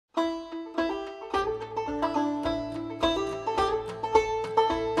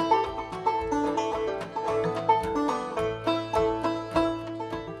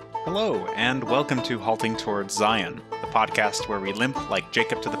Hello, and welcome to Halting Towards Zion, the podcast where we limp like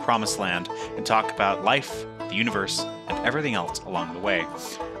Jacob to the Promised Land and talk about life, the universe, and everything else along the way.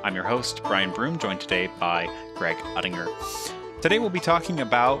 I'm your host, Brian Broom, joined today by Greg Uttinger. Today we'll be talking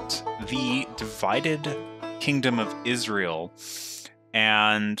about the divided kingdom of Israel,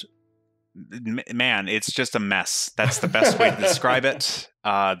 and man, it's just a mess. That's the best way to describe it.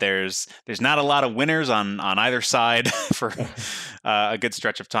 There's not a lot of winners on either side for a good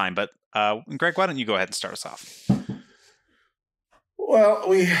stretch of time. But Greg, why don't you go ahead and start us off? Well,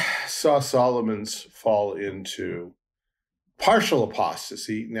 we saw Solomon's fall into partial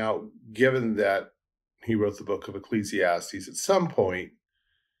apostasy. Now, given that he wrote the book of Ecclesiastes, at some point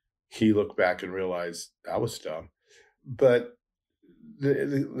he looked back and realized that was dumb. But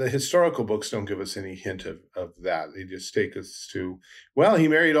the historical books don't give us any hint of that. They just take us to, well, he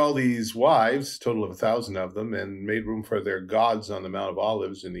married all these wives, total of 1,000 of them, and made room for their gods on the Mount of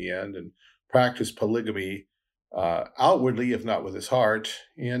Olives in the end, and practiced polygamy outwardly, if not with his heart.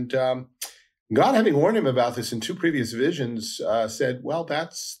 And God, having warned him about this in two previous visions, said, well,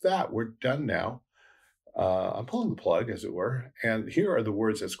 that's that. We're done now. I'm pulling the plug, as it were. And here are the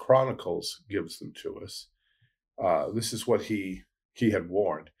words as Chronicles gives them to us. This is what he had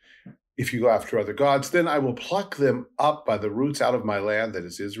warned. If you go after other gods, then I will pluck them up by the roots out of my land, that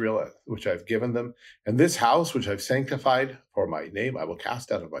is Israel, which I've given them. And this house, which I've sanctified for my name, I will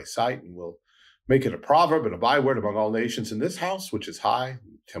cast out of my sight and will make it a proverb and a byword among all nations. And this house, which is high,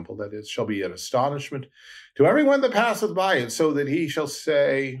 temple that is, shall be an astonishment to everyone that passeth by it, so that he shall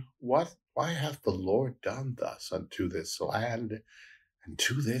say, what? Why hath the Lord done thus unto this land and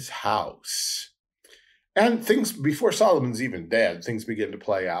to this house? And things, before Solomon's even dead, things begin to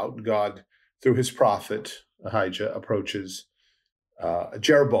play out. God, through his prophet Ahijah, approaches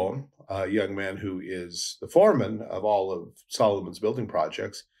Jeroboam, a young man who is the foreman of all of Solomon's building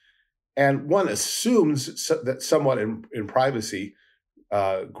projects. And one assumes that somewhat in privacy,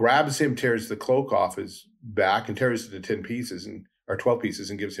 grabs him, tears the cloak off his back and tears it into 10 pieces or 12 pieces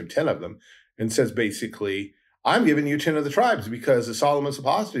and gives him 10 of them and says, basically, I'm giving you 10 of the tribes because of Solomon's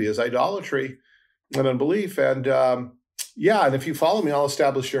apostasy is idolatry and unbelief. And and if you follow me, I'll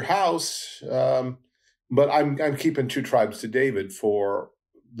establish your house. But I'm keeping 2 tribes to David for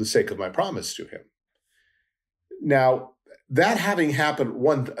the sake of my promise to him. Now, that having happened,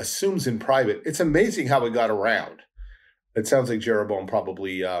 one assumes in private, it's amazing how it got around. It sounds like Jeroboam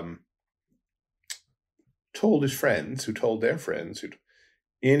probably told his friends, who told their friends.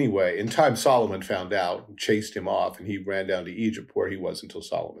 Anyway, in time, Solomon found out and chased him off, and he ran down to Egypt, where he was until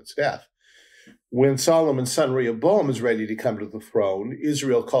Solomon's death. When Solomon's son Rehoboam is ready to come to the throne,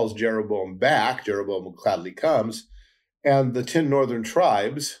 Israel calls Jeroboam back. Jeroboam gladly comes, and the 10 northern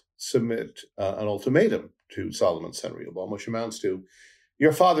tribes submit an ultimatum to Solomon's son Rehoboam, which amounts to,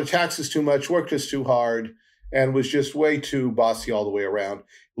 your father taxed us too much, worked us too hard, and was just way too bossy all the way around.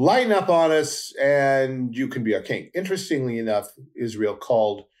 Lighten up on us, and you can be our king. Interestingly enough, Israel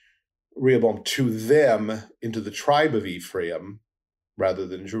called Rehoboam to them into the tribe of Ephraim, rather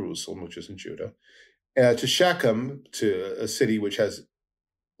than Jerusalem, which is in Judah, to Shechem, to a city which has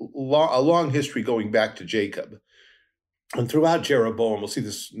a long history going back to Jacob. And throughout Jeroboam, we'll see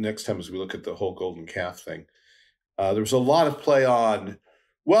this next time as we look at the whole golden calf thing, there was a lot of play on,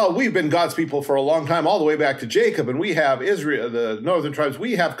 well, we've been God's people for a long time, all the way back to Jacob, and we have Israel, the northern tribes,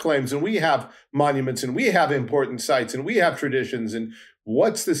 we have claims, and we have monuments, and we have important sites, and we have traditions, and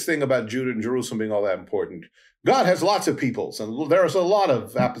what's this thing about Judah and Jerusalem being all that important? God has lots of peoples, and there's a lot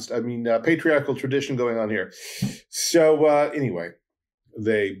of patriarchal tradition going on here. So anyway,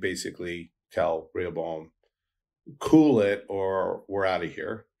 they basically tell Rehoboam, cool it, or we're out of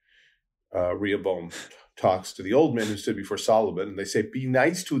here. Rehoboam talks to the old men who stood before Solomon, and they say, be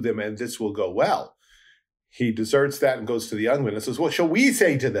nice to them, and this will go well. He deserts that and goes to the young men and says, what shall we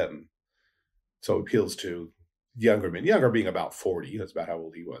say to them? So he appeals to younger men, younger being about 40. That's about how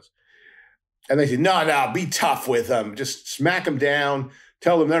old he was. And they say, no, be tough with them. Just smack them down.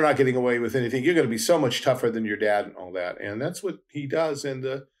 Tell them they're not getting away with anything. You're going to be so much tougher than your dad and all that. And that's what he does, and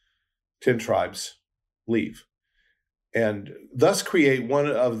the 10 tribes leave. And thus create one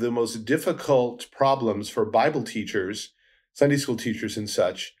of the most difficult problems for Bible teachers, Sunday school teachers and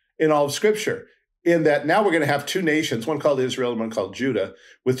such, in all of Scripture, in that now we're going to have 2 nations, one called Israel and one called Judah,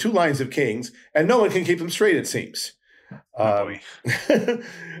 with 2 lines of kings, and no one can keep them straight, it seems.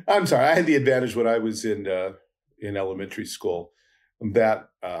 I'm sorry. I had the advantage when I was in elementary school that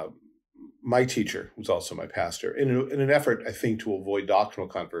my teacher was also my pastor, in an effort, I think, to avoid doctrinal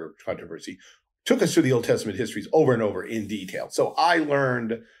controversy, took us through the Old Testament histories over and over in detail. So I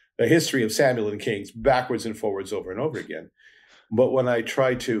learned the history of Samuel and Kings backwards and forwards over and over again. But when I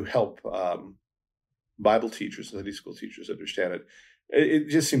try to help Bible teachers, Sunday school teachers understand it, it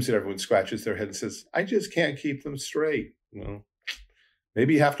just seems that everyone scratches their head and says, I just can't keep them straight.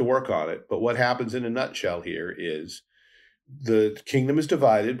 Maybe you have to work on it. But what happens in a nutshell here is the kingdom is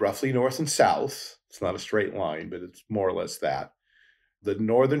divided roughly north and south. It's not a straight line, but it's more or less that. The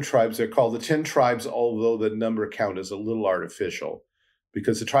northern tribes, they're called the 10 tribes, although the number count is a little artificial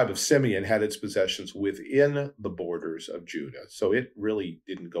because the tribe of Simeon had its possessions within the borders of Judah. So it really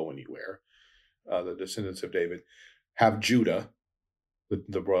didn't go anywhere. The descendants of David have Judah,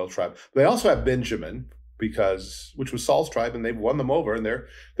 the royal tribe. They also have Benjamin, which was Saul's tribe, and they've won them over, and they're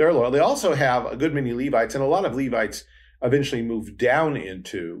loyal. They also have a good many Levites, and a lot of Levites eventually moved down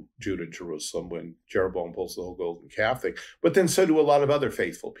into Judah and Jerusalem when Jeroboam pulls the whole golden calf thing. But then so do a lot of other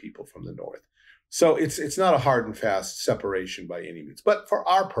faithful people from the north. So it's not a hard and fast separation by any means. But for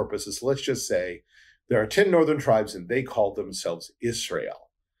our purposes, let's just say there are 10 northern tribes, and they call themselves Israel.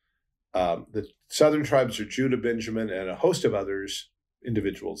 The southern tribes are Judah, Benjamin, and a host of others,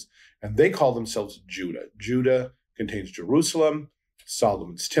 individuals, and they call themselves Judah. Judah contains Jerusalem,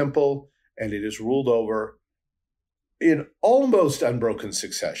 Solomon's temple, and it is ruled over in almost unbroken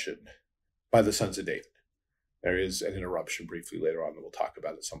succession by the sons of David. There is an interruption briefly later on that we'll talk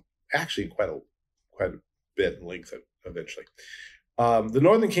about it actually quite a bit in length eventually. The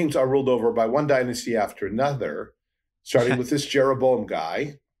northern kings are ruled over by one dynasty after another, starting with this Jeroboam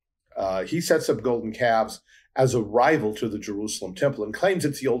guy. He sets up golden calves as a rival to the Jerusalem temple and claims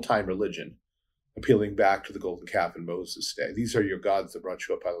it's the old-time religion, appealing back to the golden calf in Moses' day. These are your gods that brought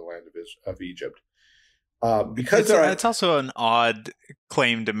you up out of the land of Egypt. Because it's also an odd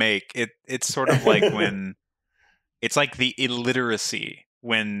claim to make. It's sort of like when it's like the illiteracy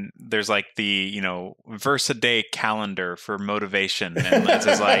when there's like the verse a day calendar for motivation, and it's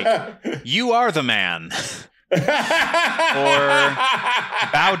just like you are the man. Or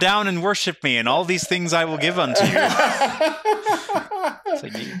bow down and worship me, and all these things I will give unto you. It's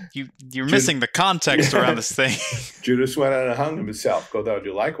like you're missing the context around this thing. Judas went out and hung himself. Go thou and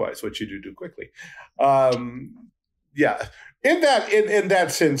do likewise. What you do quickly. Yeah. In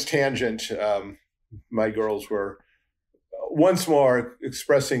that sense, tangent. My girls were once more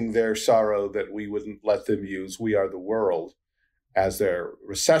expressing their sorrow that we wouldn't let them use "We Are the World" as their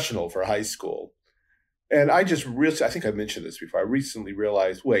recessional for high school. And I think I mentioned this before. I recently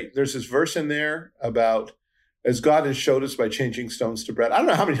realized, wait, there's this verse in there about as God has showed us by changing stones to bread. I don't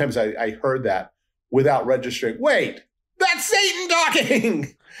know how many times I heard that without registering. Wait, that's Satan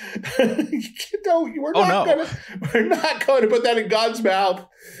talking. We're not going to put that in God's mouth.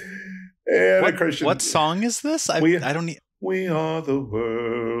 And what song is this? We are the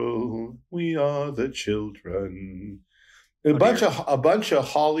world. We are the children. A bunch of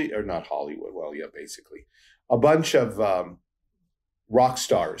not Hollywood. Well, yeah, basically, a bunch of rock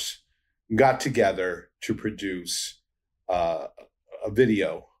stars got together to produce a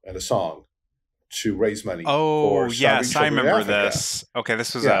video and a song to raise money. Oh, yes, I remember this. Okay,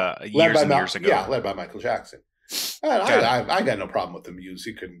 this was years and years ago. Yeah, led by Michael Jackson. And I got no problem with the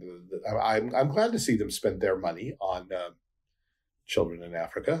music, and I'm glad to see them spend their money on children in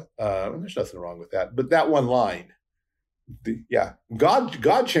Africa. And there's nothing wrong with that. But that one line.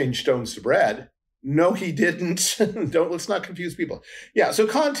 God changed stones to bread. No, he didn't. Let's not confuse people. Yeah, so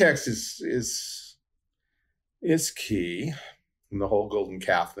context is key. And the whole golden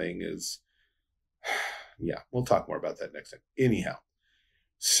calf thing is, we'll talk more about that next time. Anyhow,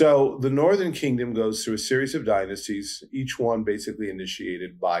 so the Northern Kingdom goes through a series of dynasties, each one basically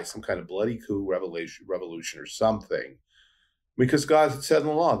initiated by some kind of bloody coup, revolution or something. Because God had said in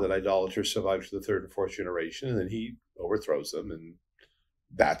the law that idolaters survive to the third and fourth generation, and then he overthrows them. And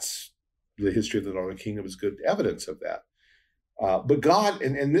that's the history of the Northern Kingdom is good evidence of that. But God,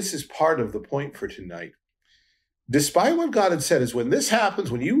 and this is part of the point for tonight, despite what God had said is when this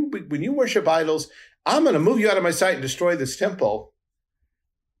happens, when you worship idols, I'm going to move you out of my sight and destroy this temple.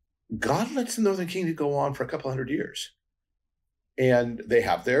 God lets the Northern Kingdom go on for a couple hundred years. And they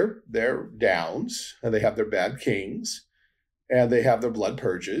have their downs, and they have their bad kings, and they have their blood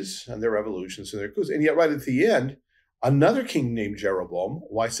purges and their revolutions and their coups. And yet right at the end, another king named Jeroboam,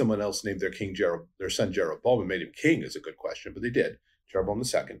 why someone else named their son Jeroboam and made him king is a good question, but they did, Jeroboam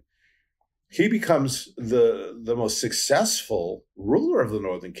II. He becomes the most successful ruler of the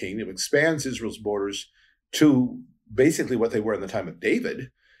Northern Kingdom, expands Israel's borders to basically what they were in the time of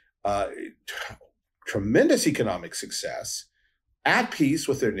David. Tremendous economic success, at peace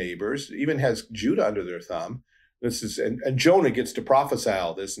with their neighbors, even has Judah under their thumb. And Jonah gets to prophesy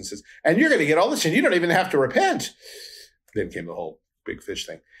all this and says, and you're going to get all this and you don't even have to repent. Then came the whole big fish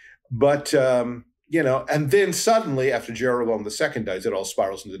thing. But and then suddenly after Jeroboam II dies, it all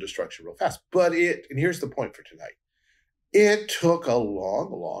spirals into destruction real fast. But and here's the point for tonight. It took a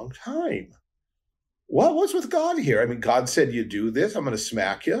long, long time. What was with God here? I mean, God said, you do this, I'm going to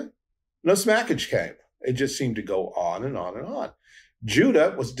smack you. No smackage came. It just seemed to go on and on and on.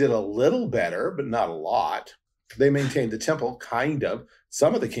 Judah did a little better, but not a lot. They maintained the temple, kind of.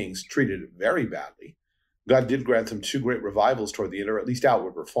 Some of the kings treated it very badly. God did grant them 2 great revivals toward the end, or at least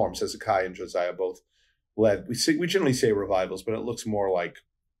outward reforms. Hezekiah and Josiah both led. We generally say revivals, but it looks more like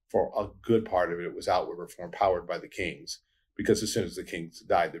for a good part of it, it was outward reform powered by the kings, because as soon as the kings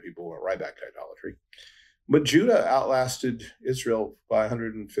died, the people went right back to idolatry. But Judah outlasted Israel by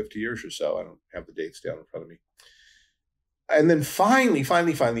 150 years or so. I don't have the dates down in front of me. And then finally,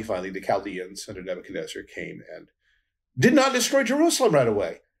 the Chaldeans under Nebuchadnezzar came and did not destroy Jerusalem right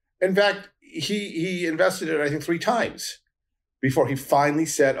away. In fact, he invested in it, I think, 3 times before he finally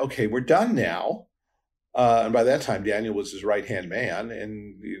said, okay, we're done now. And by that time, Daniel was his right-hand man.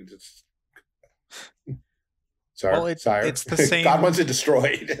 And sorry. It's the same. God wants it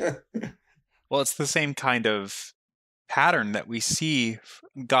destroyed. Well, it's the same kind of pattern that we see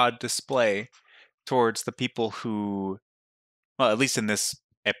God display towards the people who, well, at least in this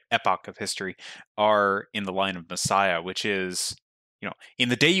epoch of history, are in the line of Messiah, which is, in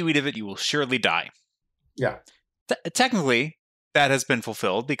the day you eat of it, you will surely die. Yeah. Technically, that has been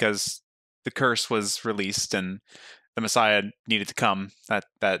fulfilled because the curse was released and the Messiah needed to come.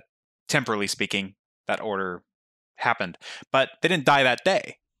 That temporally speaking, that order happened. But they didn't die that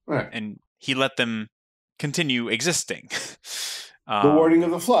day. Right. And he let them continue existing. The warning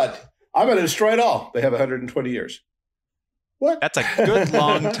of the flood. I'm going to destroy it all. They have 120 years. What? That's a good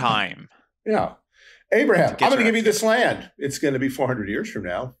long time. Yeah. Abraham, I'm going to give you this land. It's going to be 400 years from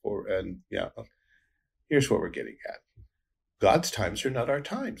now. Here's what we're getting at. God's times are not our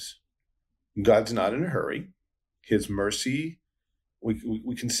times. God's not in a hurry. His mercy,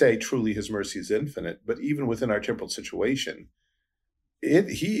 we can say truly his mercy is infinite, but even within our temporal situation,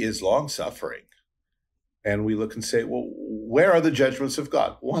 he is long-suffering. And we look and say, well, where are the judgments of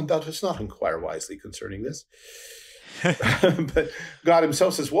God? One, thou dost not inquire wisely concerning this. But God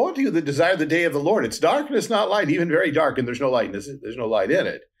himself says, woe to you that desire the day of the Lord. It's dark and it's not light, even very dark, and there's no light in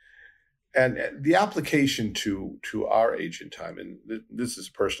it. And the application to our age and time, and this is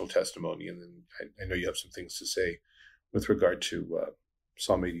personal testimony, and then I know you have some things to say with regard to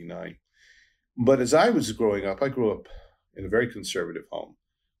Psalm 89. But as I was growing up, I grew up in a very conservative home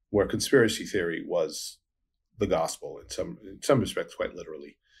where conspiracy theory was the gospel in some respects, quite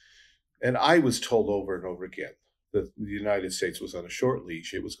literally. And I was told over and over again that the United States was on a short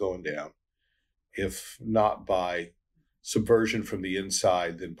leash. It was going down, if not by subversion from the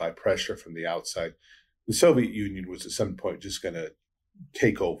inside, then by pressure from the outside. The Soviet Union was at some point just going to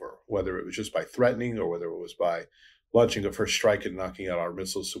take over, whether it was just by threatening or whether it was by launching a first strike and knocking out our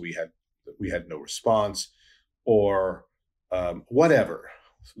missiles so we had no response, or whatever.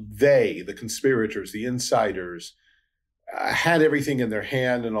 They, the conspirators, the insiders, had everything in their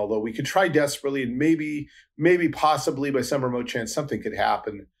hand. And although we could try desperately and maybe possibly by some remote chance something could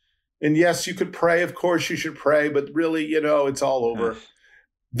happen. And yes, you could pray. Of course you should pray, but really, it's all over.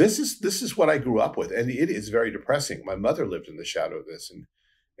 This is what I grew up with. And it is very depressing. My mother lived in the shadow of this. And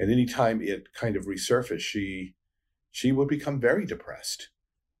any time it kind of resurfaced, she would become very depressed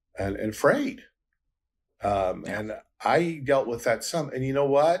and afraid. And I dealt with that some. And you know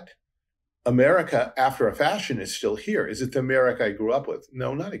what? America, after a fashion, is still here. Is it the America I grew up with?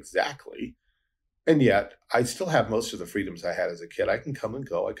 No, not exactly. And yet, I still have most of the freedoms I had as a kid. I can come and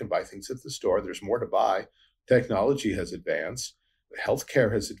go. I can buy things at the store. There's more to buy. Technology has advanced.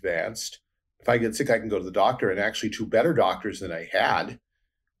 Healthcare has advanced. If I get sick, I can go to the doctor, and actually 2 better doctors than I had.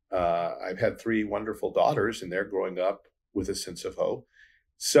 I've had 3 wonderful daughters, and they're growing up with a sense of hope.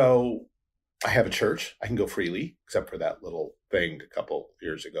 So I have a church. I can go freely, except for that little thing a couple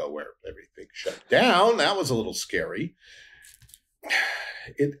years ago where everything shut down. That was a little scary.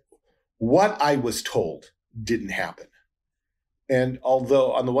 What I was told didn't happen. And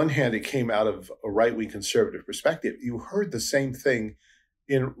although on the one hand, it came out of a right-wing conservative perspective, you heard the same thing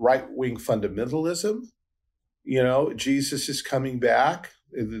in right-wing fundamentalism. Jesus is coming back.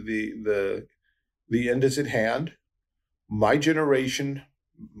 The end is at hand. My generation,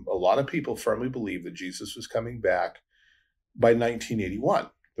 a lot of people firmly believe that Jesus was coming back by 1981.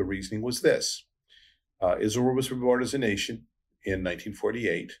 The reasoning was this. Israel was reborn as a nation in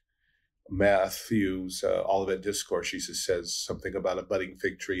 1948. Matthew's Olivet Discourse, Jesus says something about a budding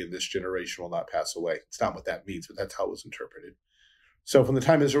fig tree, and this generation will not pass away. It's not what that means, but that's how it was interpreted. So from the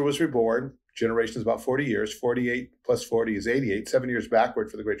time Israel was reborn, generation is about 40 years, 48 plus 40 is 88, 7 years backward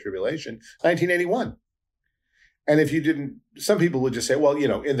for the Great Tribulation, 1981. And if you didn't, some people would just say, well,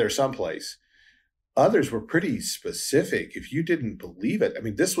 in there someplace. Others were pretty specific. If you didn't believe it, I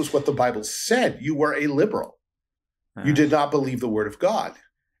mean, this was what the Bible said. You were a liberal. You did not believe the word of God.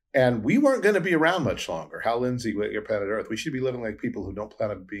 And we weren't going to be around much longer. Hal Lindsey, your planet Earth, we should be living like people who don't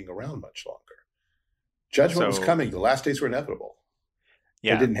plan on being around much longer. Judgment was coming. The last days were inevitable.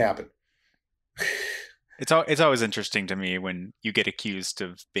 Yeah. It didn't happen. It's always interesting to me when you get accused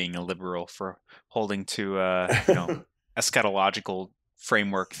of being a liberal for holding to eschatological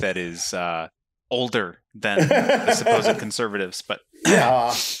framework that is older than the supposed conservatives. But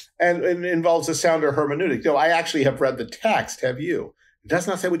yeah, and it involves a sounder hermeneutic. No, I actually have read the text. Have you? It does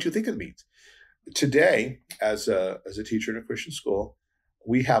not say what you think it means. Today, as a teacher in a Christian school,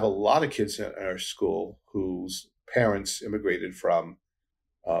 we have a lot of kids in our school whose parents immigrated from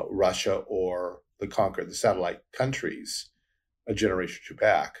Russia or the satellite countries a generation or two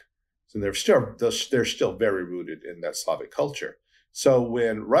back. So they're still very rooted in that Slavic culture. So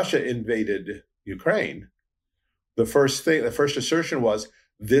when Russia invaded Ukraine, the first assertion was,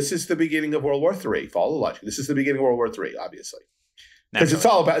 this is the beginning of World War III. Follow the logic. This is the beginning of World War III, obviously. Because it's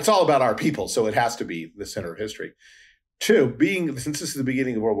all about our people, so it has to be the center of history. Two, since this is the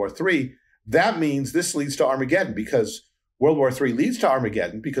beginning of World War III, that means this leads to Armageddon, because World War III leads to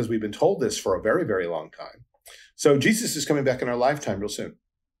Armageddon, because we've been told this for a very, very long time. So Jesus is coming back in our lifetime real soon.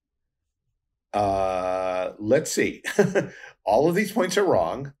 Let's see. All of these points are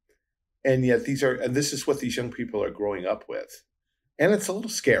wrong, and yet this is what these young people are growing up with. And it's a little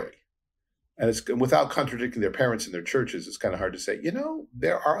scary. And it's without contradicting their parents and their churches, it's kind of hard to say,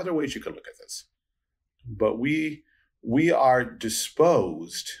 there are other ways you could look at this. But we are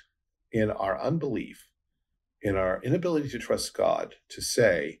disposed in our unbelief, in our inability to trust God, to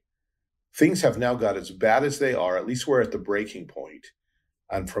say things have now got as bad as they are. At least we're at the breaking point.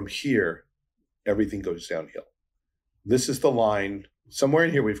 And from here, everything goes downhill. This is the line. Somewhere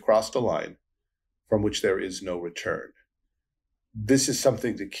in here, we've crossed a line from which there is no return. This is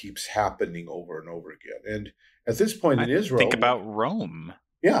something that keeps happening over and over again. And at this point in Israel... Think about Rome.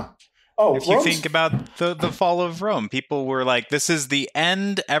 Yeah. Oh, if you think about the fall of Rome, people were like, this is the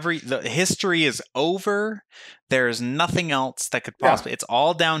end. The history is over. There's nothing else that could possibly... Yeah. It's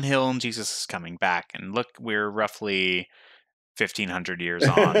all downhill, and Jesus is coming back. And look, we're roughly 1,500 years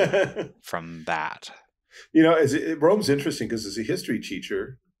on from that. Rome's interesting because as a history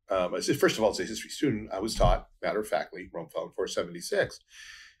teacher... first of all, as a history student, I was taught, matter-of-factly, Rome fell in 476.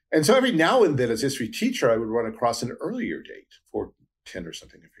 And so every now and then, as a history teacher, I would run across an earlier date, 410 or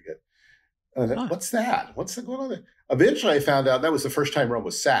something, I forget. And I thought, what's that? What's going on there? Eventually, I found out that was the first time Rome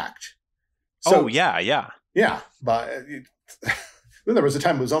was sacked. So, yeah. Yeah. But then there was a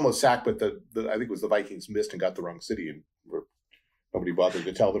time it was almost sacked, but I think it was the Vikings missed and got the wrong city, and nobody bothered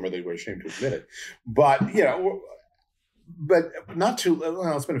to tell them, or they were ashamed to admit it. But, but not too,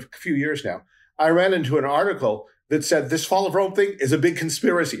 well, it's been a few years now. I ran into an article that said this fall of Rome thing is a big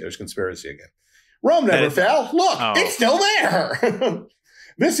conspiracy. There's conspiracy again. Rome never fell. Look, it's still there.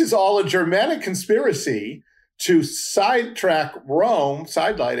 This is all a Germanic conspiracy to sidetrack Rome,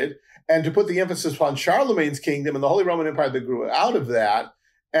 sidelight it, and to put the emphasis on Charlemagne's kingdom and the Holy Roman Empire that grew out of that,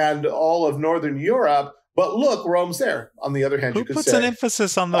 and all of Northern Europe. But look, Rome's there. On the other hand, you could say... Who puts an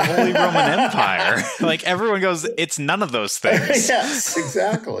emphasis on the Holy Roman Empire? Like, everyone goes, it's none of those things. Yes,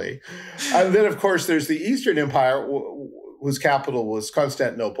 exactly. And then, of course, there's the Eastern Empire, whose capital was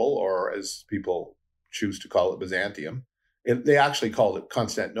Constantinople, or as people choose to call it, Byzantium. They actually called it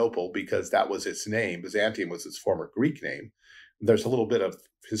Constantinople because that was its name. Byzantium was its former Greek name. There's a little bit of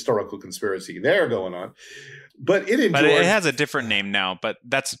historical conspiracy there going on. But it has a different name now, but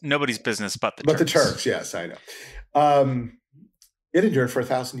that's nobody's business but the Turks. But the Turks, yes, I know. It endured for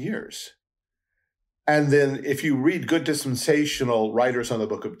 1,000 years. And then if you read good dispensational writers on the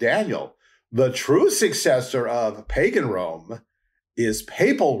book of Daniel, the true successor of pagan Rome is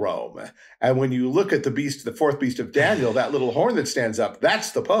papal Rome. And when you look at the fourth beast of Daniel, that little horn that stands up,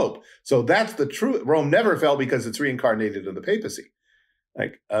 that's the Pope. So that's the true... Rome never fell because it's reincarnated in the papacy.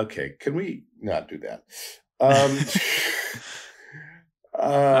 Like, okay, can we not do that?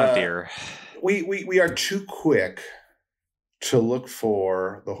 Oh dear. We are too quick to look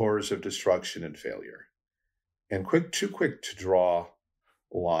for the horrors of destruction and failure, and too quick to draw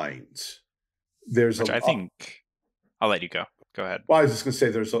lines. I think I'll let you go. Go ahead. Well, I was just going to say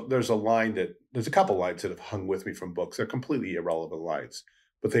there's a couple lines that have hung with me from books. They're completely irrelevant lines,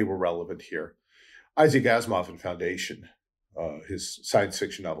 but they were relevant here. Isaac Asimov in Foundation, his science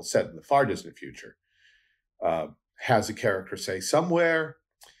fiction novel set in the far distant future, has a character say, somewhere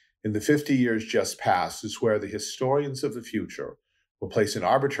in the 50 years just past is where the historians of the future will place an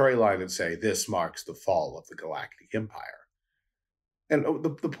arbitrary line and say, this marks the fall of the Galactic Empire. And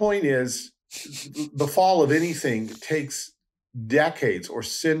the point is, the fall of anything takes decades or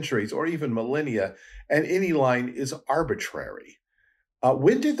centuries or even millennia, and any line is arbitrary.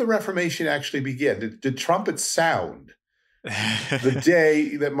 When did the Reformation actually begin? Did trumpets sound the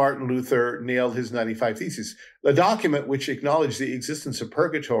day that Martin Luther nailed his 95 Theses, the document which acknowledged the existence of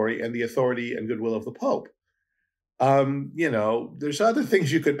purgatory and the authority and goodwill of the Pope? There's other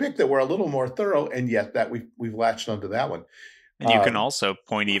things you could pick that were a little more thorough, and yet that we've latched onto that one. And you can also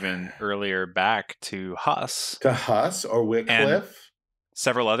point even earlier back to Huss. To Huss or Wycliffe. And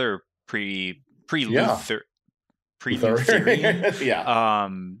several other pre-Lutheran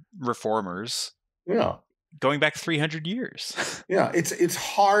reformers. Yeah. Going back 300 years. Yeah, it's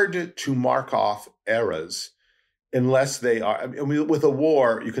hard to mark off eras unless they are. I mean, with a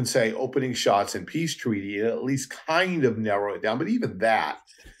war, you can say opening shots and peace treaty and at least kind of narrow it down. But even that.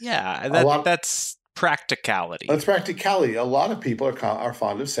 Yeah, that's practicality. That's practicality. A lot of people are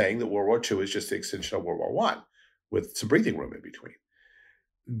fond of saying that World War II is just the extension of World War I, with some breathing room in between.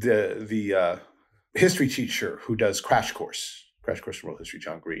 The history teacher who does Crash Course in World History,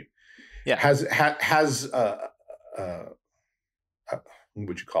 John Green, has what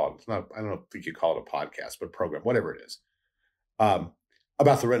would you call it? It's not. I don't think you call it a podcast, but a program, whatever it is,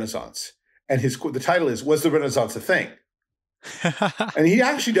 about the Renaissance. And the title is "Was the Renaissance a Thing?" And he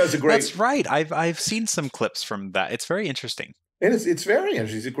actually does a great. That's right. I've seen some clips from that. It's very interesting. And it's very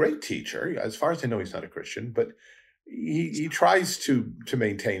interesting. He's a great teacher. As far as I know, he's not a Christian, but he tries to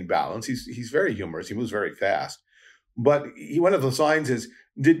maintain balance. He's very humorous. He moves very fast. But one of those lines is,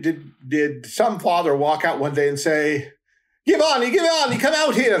 did some father walk out one day and say, Giovanni, come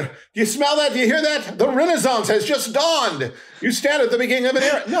out here. Do you smell that? Do you hear that? The Renaissance has just dawned. You stand at the beginning of an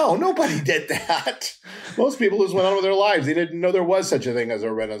era. No, nobody did that. Most people just went on with their lives. They didn't know there was such a thing as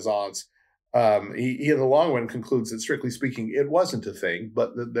a Renaissance. He in the long run concludes that, strictly speaking, it wasn't a thing,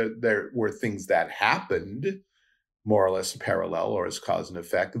 but there were things that happened more or less parallel or as cause and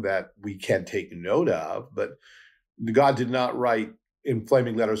effect that we can take note of. But God did not write in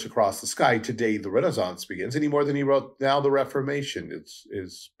flaming letters across the sky, today the Renaissance begins, any more than he wrote, now the Reformation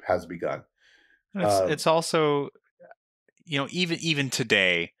has begun. It's also, even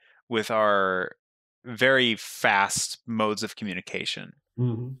today with our very fast modes of communication,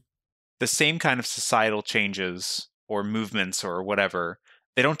 the same kind of societal changes or movements or whatever,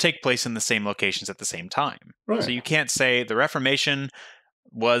 they don't take place in the same locations at the same time. Right. So you can't say the Reformation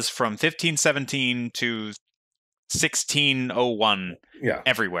was from 1517 to 1601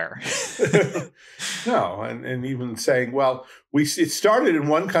 everywhere. No, and even saying, well, it started in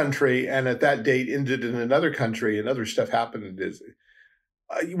one country and at that date ended in another country and other stuff happened.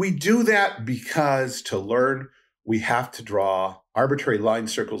 We do that because to learn, we have to draw arbitrary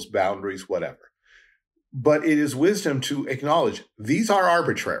lines, circles, boundaries, whatever. But it is wisdom to acknowledge these are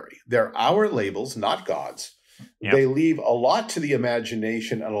arbitrary. They're our labels, not God's. Yep. They leave a lot to the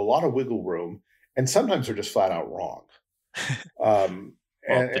imagination and a lot of wiggle room. And sometimes they're just flat out wrong.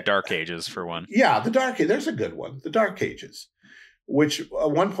 The Dark Ages, for one. Yeah, the Dark Ages. There's a good one. The Dark Ages, which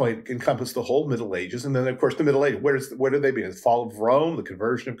at one point encompassed the whole Middle Ages. And then, of course, the Middle Ages. Where did they begin? The fall of Rome, the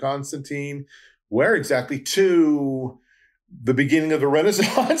conversion of Constantine. Where exactly? To the beginning of the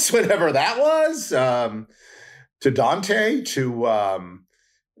Renaissance, whatever that was. To Dante, to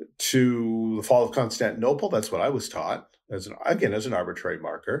the fall of Constantinople. That's what I was taught, as an arbitrary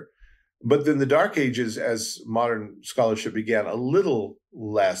marker. But then the Dark Ages, as modern scholarship began a little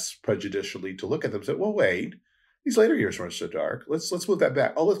less prejudicially to look at them, said, well, wait, these later years weren't so dark. Let's move that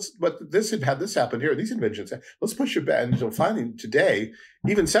back. But this had this happened here, these inventions. Let's push it back until finally today,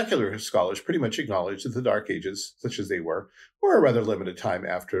 even secular scholars pretty much acknowledge that the Dark Ages, such as they were a rather limited time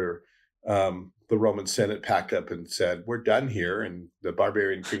after the Roman Senate packed up and said, we're done here, and the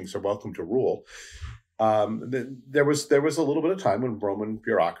barbarian kings are welcome to rule. There was a little bit of time when Roman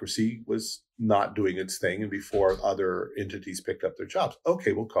bureaucracy was not doing its thing and before other entities picked up their jobs.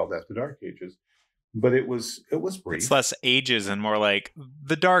 Okay, we'll call that the Dark Ages. But it was brief. It's less ages and more like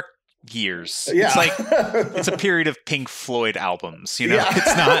the dark years. Yeah. It's like it's a period of Pink Floyd albums, Yeah.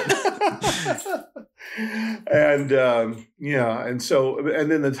 It's not. And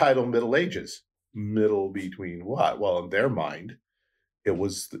then the title Middle Ages. Middle between what? Well, in their mind, it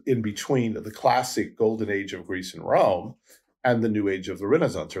was in between the classic golden age of Greece and Rome and the new age of the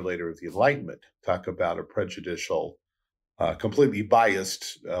Renaissance, or later of the Enlightenment. Talk about a prejudicial, completely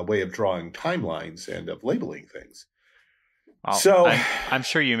biased way of drawing timelines and of labeling things. Well, so I'm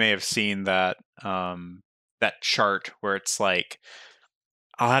sure you may have seen that that chart where it's like,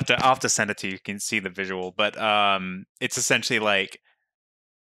 I'll have to send it to you. You can see the visual, but it's essentially like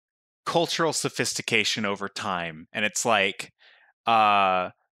cultural sophistication over time, and it's like uh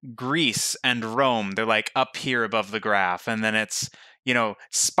Greece and Rome, they're like up here above the graph, and then it's,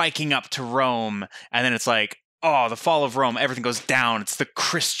 spiking up to Rome, and then it's like, oh, the fall of Rome, everything goes down. It's the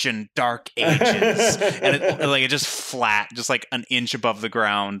Christian Dark Ages, and it just flat, just like an inch above the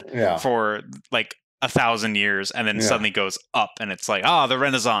ground Yeah. for like 1,000 years, and then Yeah. suddenly goes up, and it's like, oh, the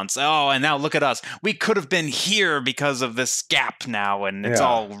Renaissance. Oh, and now look at us. We could have been here because of this gap now, and it's Yeah.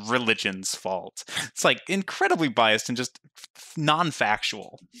 all religion's fault. It's like incredibly biased and just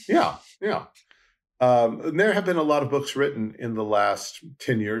non-factual. Yeah, yeah. There have been a lot of books written in the last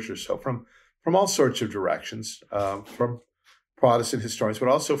 10 years or so from all sorts of directions, from Protestant historians, but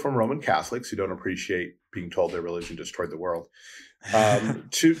also from Roman Catholics who don't appreciate being told their religion destroyed the world,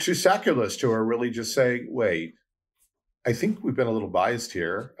 to secularists who are really just saying, wait, I think we've been a little biased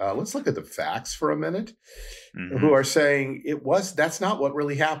here. Let's look at the facts for a minute, who are saying that's not what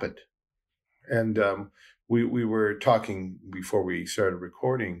really happened. And we were talking before we started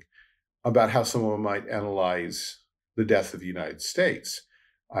recording about how someone might analyze the death of the United States.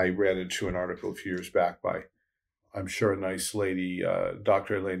 I ran into an article a few years back by, I'm sure, a nice lady,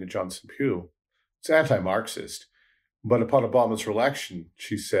 Dr. Elena Johnson-Pugh. It's anti-Marxist. But upon Obama's election,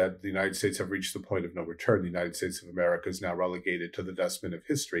 she said, the United States have reached the point of no return. The United States of America is now relegated to the dustbin of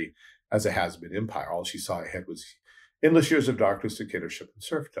history as a has-been empire. All she saw ahead was endless years of darkness, dictatorship, and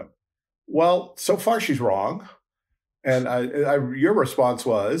serfdom. Well, so far she's wrong. And your response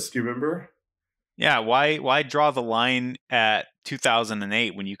was, do you remember? Yeah, why draw the line at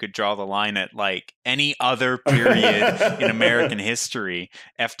 2008 when you could draw the line at like any other period in American history?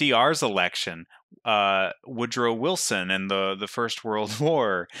 FDR's election, Woodrow Wilson and the First World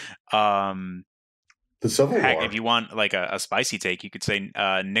War, the Civil War. If you want like a spicy take, you could say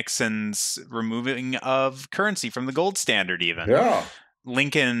Nixon's removing of currency from the gold standard, even. Yeah.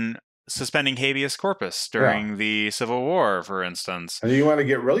 Lincoln suspending habeas corpus during the Civil War, for instance. And you want to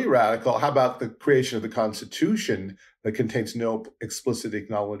get really radical, how about the creation of the Constitution that contains no explicit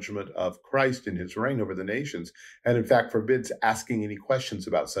acknowledgement of Christ in his reign over the nations, and in fact forbids asking any questions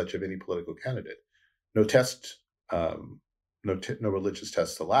about such of any political candidate? No test, no religious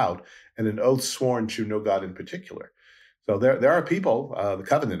tests allowed, and an oath sworn to no God in particular. So there are people, the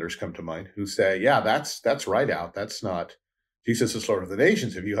Covenanters come to mind, who say, yeah, that's right out. That's not Jesus is Lord of the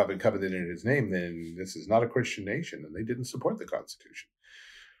nations. If you haven't covenanted in his name, then this is not a Christian nation, and they didn't support the Constitution.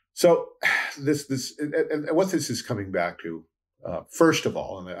 So and what this is coming back to, first of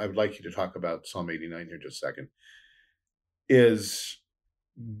all, and I would like you to talk about Psalm 89 here just a second, is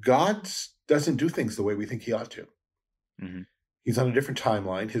God doesn't do things the way we think he ought to. Mm-hmm. He's on a different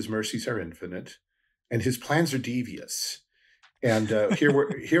timeline. His mercies are infinite, and his plans are devious. And here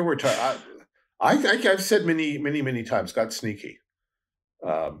we're talking. I've said many times, God's sneaky.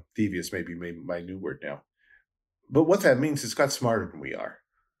 Devious may be my new word now. But what that means is God's smarter than we are.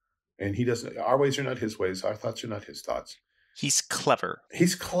 And he doesn't, our ways are not his ways, our thoughts are not his thoughts. He's clever.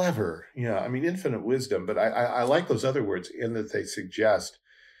 He's clever. Yeah, I mean, infinite wisdom. But I like those other words in that they suggest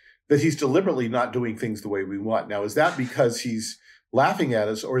that he's deliberately not doing things the way we want. Now, is that because he's laughing at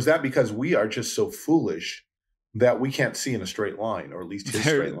us, or is that because we are just so foolish that we can't see in a straight line, or at least his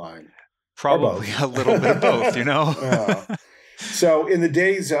straight line? Probably a little bit of both, you know? So in the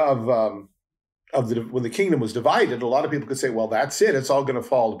days of when the kingdom was divided, a lot of people could say, well, that's it. It's all going to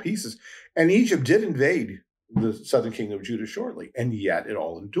fall to pieces. And Egypt did invade the southern kingdom of Judah shortly, and yet it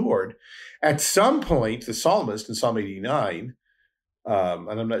all endured. At some point, the psalmist in Psalm 89,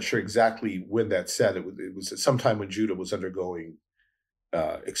 and I'm not sure exactly when that said, it was at some time when Judah was undergoing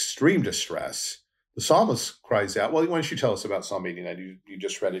extreme distress. The psalmist cries out. Well, why don't you tell us about Psalm 89? You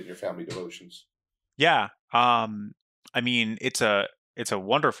just read it in your family devotions. Yeah. I mean, it's a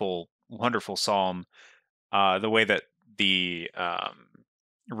wonderful, wonderful psalm. The way that the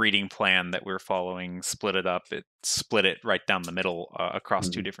reading plan that we're following split it right down the middle across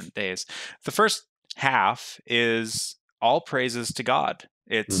 2 different days. The first half is all praises to God.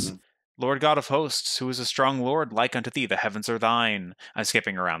 It's Lord God of hosts, who is a strong Lord like unto thee. The heavens are thine. I'm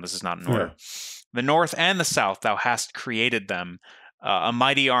skipping around. This is not in order. The north and the south, thou hast created them. A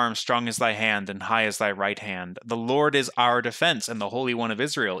mighty arm, strong is thy hand, and high is thy right hand. The Lord is our defense, and the Holy One of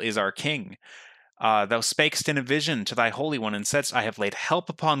Israel is our King. Thou spakest in a vision to thy Holy One, and saidst, I have laid help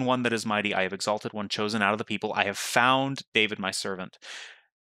upon one that is mighty. I have exalted one chosen out of the people. I have found David my servant.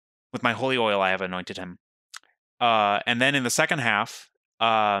 With my holy oil I have anointed him. And then in the second half,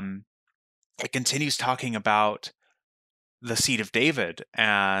 it continues talking about the seed of David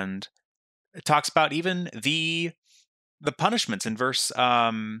and it talks about even the punishments in verse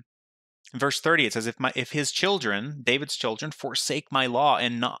 30. It says, if his children, David's children, forsake my law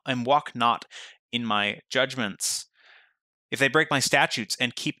and walk not in my judgments, if they break my statutes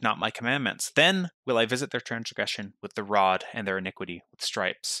and keep not my commandments, then will I visit their transgression with the rod and their iniquity with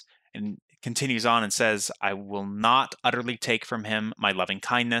stripes. And continues on and says, I will not utterly take from him my loving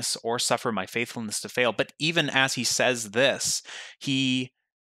kindness or suffer my faithfulness to fail. But even as he says this, the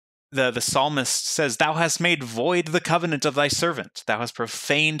psalmist says, thou hast made void the covenant of thy servant. Thou hast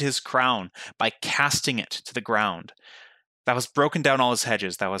profaned his crown by casting it to the ground. Thou hast broken down all his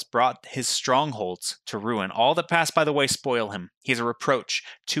hedges. Thou hast brought his strongholds to ruin. All that pass by the way spoil him. He is a reproach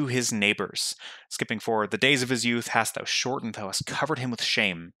to his neighbors. Skipping forward, the days of his youth hast thou shortened. Thou hast covered him with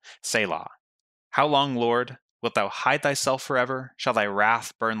shame. Selah. How long, Lord, wilt thou hide thyself forever? Shall thy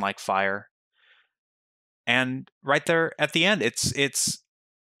wrath burn like fire? And right there at the end, it's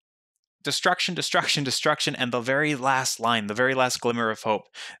destruction, destruction, destruction, and the very last line, the very last glimmer of hope,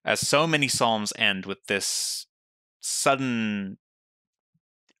 as so many psalms end with this sudden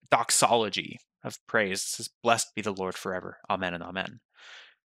doxology of praise. It says, blessed be the Lord forever. Amen and amen.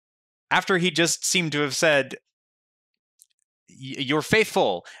 After he just seemed to have said, you're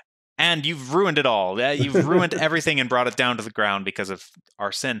faithful and you've ruined it all. You've ruined everything and brought it down to the ground because of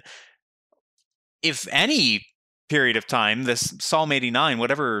our sin. If any period of time, this Psalm 89,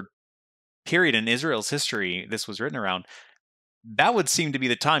 whatever period in Israel's history this was written around, that would seem to be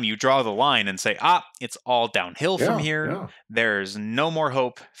the time you draw the line and say, it's all downhill from here. Yeah. There's no more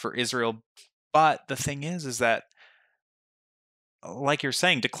hope for Israel. But the thing is that, like you're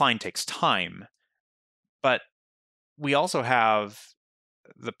saying, decline takes time. But we also have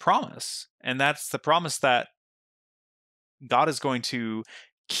the promise, and that's the promise that God is going to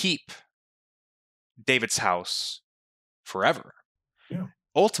keep David's house forever. Yeah.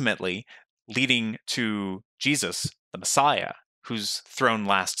 Ultimately, leading to Jesus, the Messiah, whose throne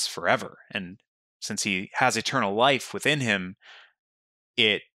lasts forever. And since he has eternal life within him,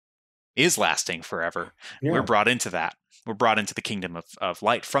 it is lasting forever. Yeah. We're brought into that. We're brought into the kingdom of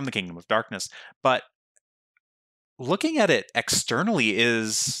light from the kingdom of darkness. But looking at it externally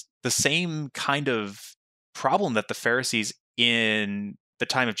is the same kind of problem that the Pharisees in the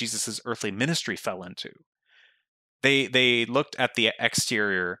time of Jesus' earthly ministry fell into. They looked at the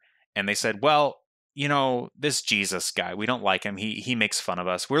exterior and they said, well, this Jesus guy, we don't like him. He makes fun of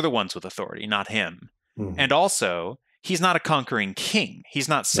us. We're the ones with authority, not him. Mm-hmm. And also, he's not a conquering king. He's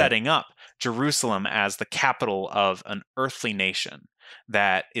not setting up Jerusalem as the capital of an earthly nation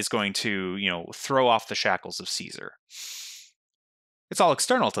that is going to, throw off the shackles of Caesar. It's all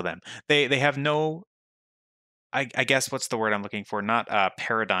external to them. They have no, I guess, what's the word I'm looking for? Not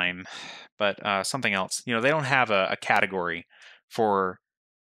paradigm, but something else. They don't have a category for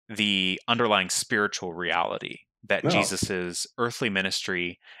the underlying spiritual reality that Jesus's earthly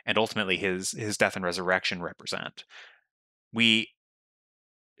ministry and ultimately his death and resurrection represent. We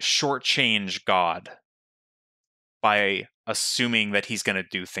shortchange God by assuming that he's going to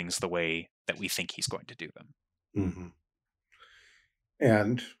do things the way that we think he's going to do them. Mm-hmm.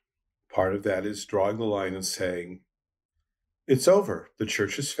 And part of that is drawing the line and saying, it's over. The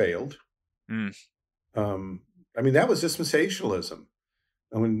church has failed. That was dispensationalism.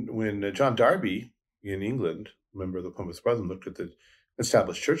 And when John Darby in England, member of the Plymouth Brethren, looked at the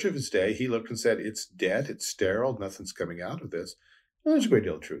established church of his day, he looked and said, it's dead, it's sterile, nothing's coming out of this. And there's a great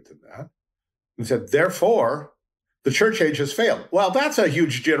deal of truth in that. And said, therefore, the church age has failed. Well, that's a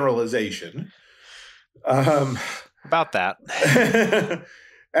huge generalization. About that.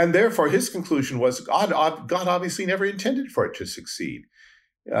 And therefore, his conclusion was God obviously never intended for it to succeed.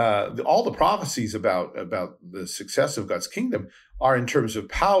 All the prophecies about the success of God's kingdom are in terms of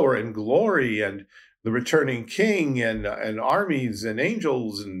power and glory and the returning king and armies and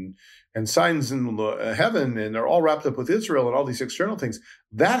angels and signs in heaven, and they're all wrapped up with Israel and all these external things.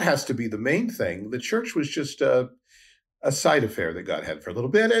 That has to be the main thing. The church was just a side affair that God had for a little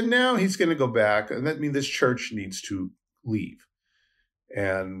bit, and now he's going to go back, and that means this church needs to leave.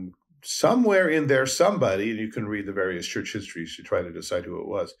 And somewhere in there, somebody, and you can read the various church histories to try to decide who it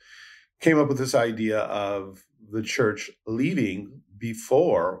was, came up with this idea of the church leaving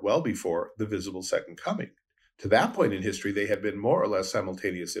well before the visible second coming. To that point in history, they had been more or less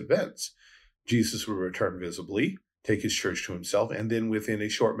simultaneous events. Jesus would return visibly, take his church to himself, and then within a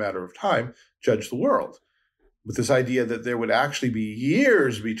short matter of time, judge the world. With this idea that there would actually be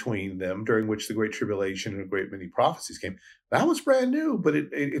years between them, during which the Great Tribulation and a great many prophecies came. That was brand new, but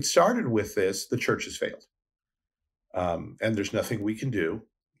it started with this: the church has failed. And there's nothing we can do.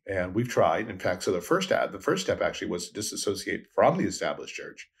 And we've tried. In fact, so the first step actually was to disassociate from the established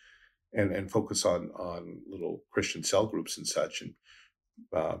church and focus on little Christian cell groups and such, and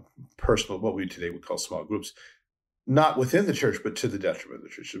personal, what we today would call small groups, not within the church, but to the detriment of the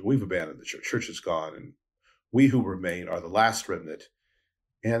church. We've abandoned the church. Church is gone, and we who remain are the last remnant.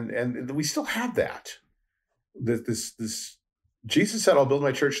 And we still have that. This Jesus said, "I'll build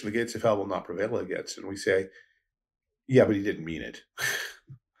my church, and the gates of hell will not prevail against." And we say, "Yeah, but he didn't mean it."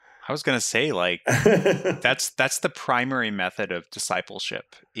 I was going to say, like, that's the primary method of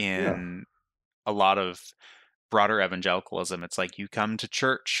discipleship in a lot of broader evangelicalism. It's like you come to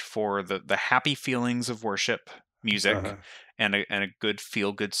church for the happy feelings of worship, music, and a good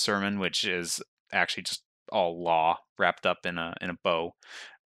feel-good sermon, which is actually just all law wrapped up in a bow.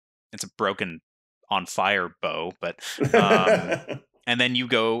 It's a broken on fire bow, but and then you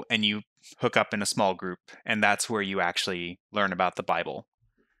go and you hook up in a small group, and that's where you actually learn about the Bible.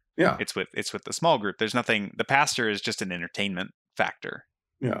 Yeah. It's with the small group. There's nothing, the pastor is just an entertainment factor.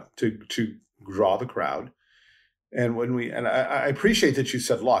 Yeah, to draw the crowd. And I appreciate that you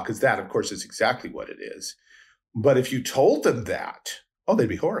said law, because that, of course, is exactly what it is. But if you told them that, they'd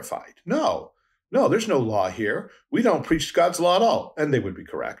be horrified. No, there's no law here. We don't preach God's law at all. And they would be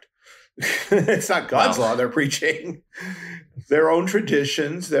correct. It's not God's law they're preaching. Their own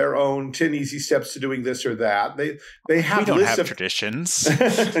traditions, their own 10 easy steps to doing this or that. They have we don't lists have of traditions.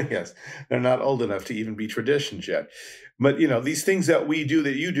 Yes, they're not old enough to even be traditions yet. But these things that we do,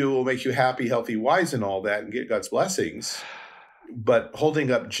 that you do, will make you happy, healthy, wise, and all that, and get God's blessings. But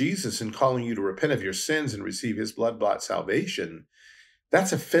holding up Jesus and calling you to repent of your sins and receive his blood-bought salvation,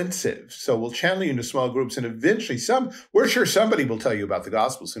 that's offensive. So we'll channel you into small groups, and eventually we're sure somebody will tell you about the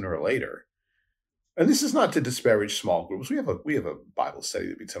gospel sooner or later. And this is not to disparage small groups. We have a Bible study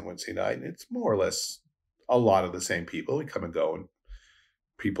that meets on Wednesday night, and it's more or less a lot of the same people. We come and go, and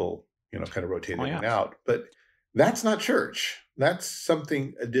people, kind of rotate in and out. But that's not church. That's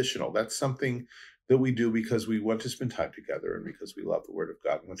something additional. That's something that we do because we want to spend time together and because we love the Word of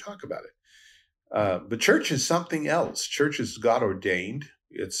God and want to talk about it. But church is something else. Church is God ordained.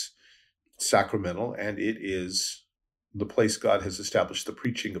 It's sacramental, and it is the place God has established the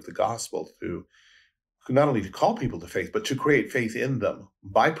preaching of the gospel to not only to call people to faith, but to create faith in them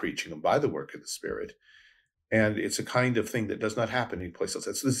by preaching them, by the work of the Spirit. And it's a kind of thing that does not happen anyplace else.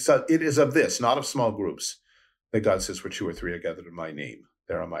 It is of this, not of small groups, that God says, "Where 2 or 3 are gathered in my name,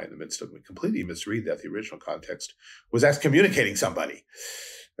 there am I in the midst of them." We completely misread that. The original context was excommunicating somebody.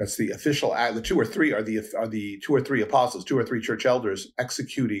 That's the official act. The 2 or 3 are the 2 or 3 apostles, 2 or 3 church elders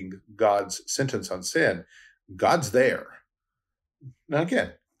executing God's sentence on sin. God's there. Now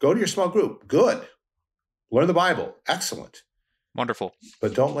again, go to your small group. Good. Learn the Bible. Excellent. Wonderful.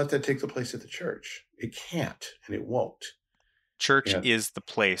 But don't let that take the place of the church. It can't, and it won't. Church is the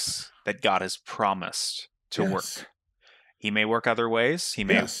place that God has promised to work. He may work other ways. He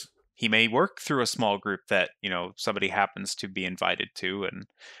may work through a small group that, somebody happens to be invited to and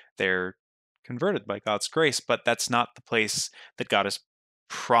they're converted by God's grace, but that's not the place that God has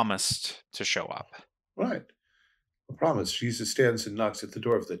promised to show up. Right. The promise. Jesus stands and knocks at the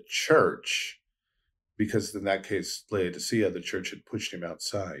door of the church, because in that case, Laodicea, the church had pushed him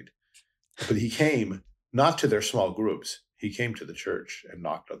outside. But he came not to their small groups. He came to the church and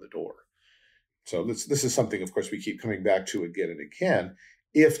knocked on the door. So this is something, of course, we keep coming back to again and again.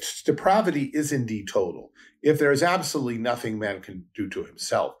 If depravity is indeed total, if there is absolutely nothing man can do to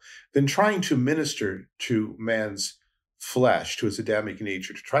himself, then trying to minister to man's flesh, to his Adamic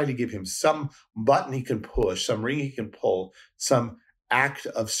nature, to try to give him some button he can push, some ring he can pull, some act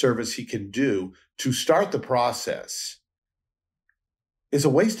of service he can do to start the process, is a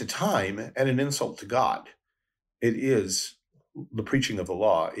waste of time and an insult to God. It is the preaching of the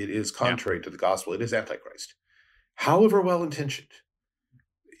law. It is contrary to the gospel. It is Antichrist. However well-intentioned,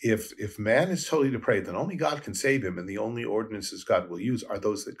 if man is totally depraved, then only God can save him, and the only ordinances God will use are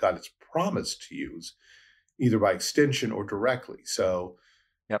those that God has promised to use, either by extension or directly. So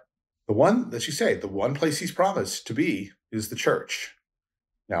the one place he's promised to be is the church.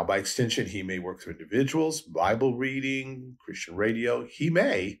 Now, by extension, he may work through individuals, Bible reading, Christian radio. He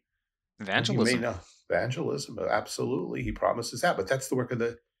may. Evangelism. He may not. Evangelism, absolutely. He promises that. But that's the work of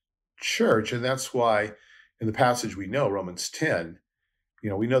the church. And that's why in the passage we know, Romans 10,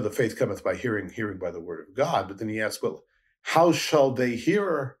 we know the faith cometh by hearing, hearing by the word of God. But then he asks, well, how shall they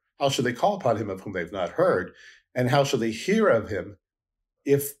hear? How shall they call upon him of whom they've not heard? And how shall they hear of him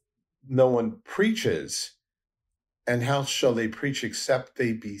if no one preaches? And how shall they preach except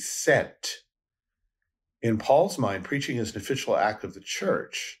they be sent? In Paul's mind, preaching is an official act of the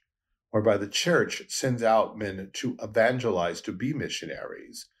church, whereby the church sends out men to evangelize, to be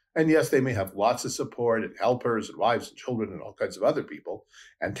missionaries, And yes, they may have lots of support and helpers and wives and children and all kinds of other people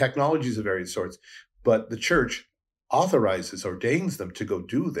and technologies of various sorts. But the church authorizes, ordains them to go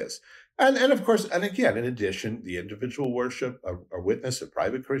do this. And of course, and again, in addition, the individual worship, a witness of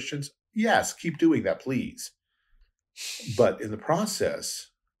private Christians, yes, keep doing that, please. But in the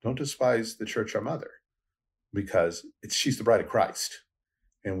process, don't despise the church, our mother, because she's the bride of Christ.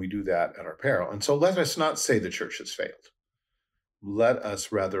 And we do that at our peril. And so let us not say the church has failed. Let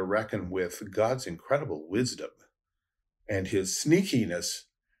us rather reckon with God's incredible wisdom and his sneakiness.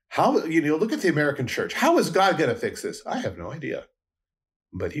 How, look at the American church. How is God going to fix this? I have no idea.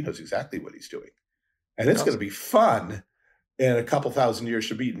 But he knows exactly what he's doing. And it's going to be fun in a couple thousand years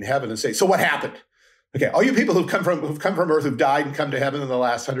to be in heaven and say, so what happened? Okay, all you people who've come from earth, who've died and come to heaven in the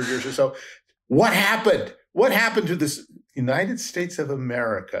last 100 years or so, what happened? What happened to this United States of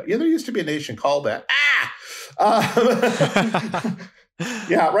America? Yeah, there used to be a nation called that.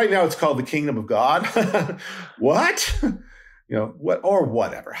 Yeah, right now it's called the Kingdom of God. What? Or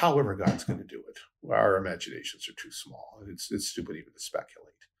whatever. However God's going to do it. Our imaginations are too small. It's stupid even to speculate.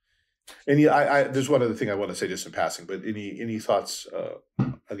 And there's one other thing I want to say just in passing, but any thoughts,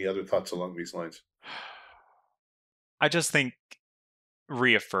 any other thoughts along these lines? I just think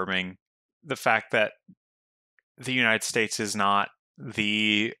reaffirming the fact that the United States is not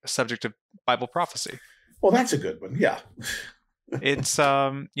the subject of Bible prophecy. Well, that's a good one. Yeah. It's, we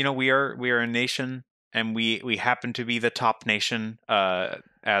are a nation, and we happen to be the top nation,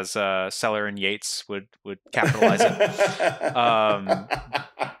 as Seller and Yates would capitalize it.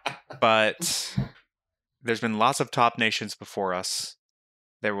 But there's been lots of top nations before us.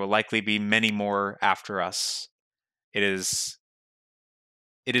 There will likely be many more after us. It is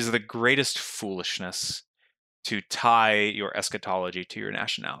the greatest foolishness to tie your eschatology to your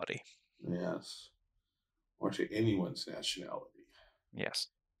nationality. Yes. Or to anyone's nationality. Yes.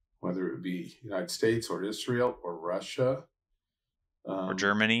 Whether it be United States or Israel or Russia. Or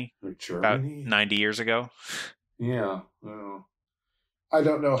Germany. About 90 years ago. Yeah. Well, I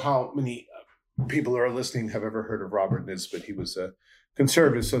don't know how many people who are listening have ever heard of Robert Nisbet. He was a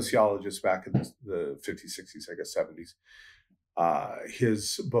conservative sociologist back in the 50s, 60s, I guess 70s.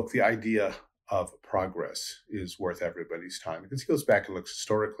 His book, The Idea of Progress, is worth everybody's time because he goes back and looks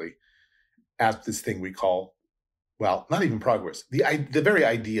historically at this thing we call, well, not even progress, the very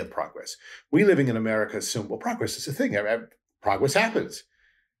idea of progress. We living in America assume, well, progress is a thing. Progress happens.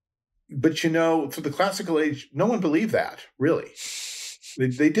 But for the classical age, no one believed that, really.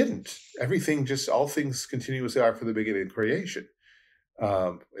 They didn't. All things continue as they are from the beginning of creation.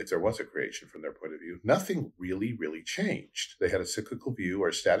 If there was a creation from their point of view, nothing really, really changed. They had a cyclical view or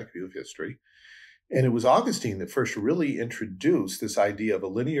a static view of history. And it was Augustine that first really introduced this idea of a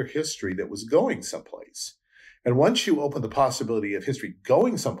linear history that was going someplace. And once you open the possibility of history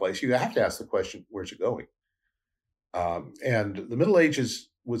going someplace, you have to ask the question, where's it going? And the Middle Ages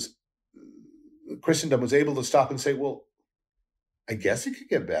Christendom was able to stop and say, well, I guess it could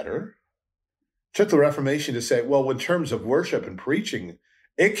get better. Took the Reformation to say, well, in terms of worship and preaching,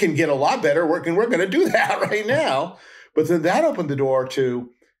 it can get a lot better. We're going to do that right now. But then that opened the door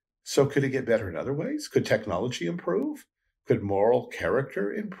to, so could it get better in other ways? Could technology improve? Could moral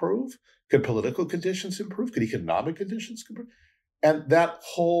character improve? Could political conditions improve? Could economic conditions improve? And that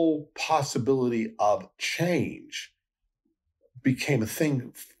whole possibility of change became a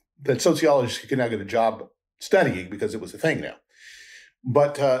thing that sociologists could now get a job studying because it was a thing now.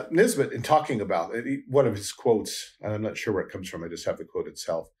 But Nisbet, in talking about it, one of his quotes, and I'm not sure where it comes from, I just have the quote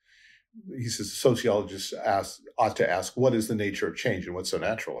itself. He says, sociologists ought to ask, what is the nature of change and what's so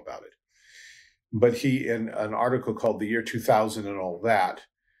natural about it? But he, in an article called The Year 2000 and All That,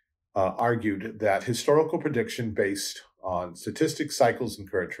 argued that historical prediction based on statistics, cycles, and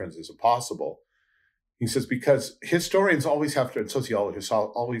current trends is impossible. He says, because historians always have to, and sociologists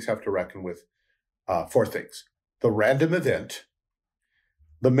always have to reckon with four things: the random event,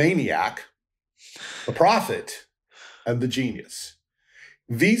 the maniac, the prophet, and the genius.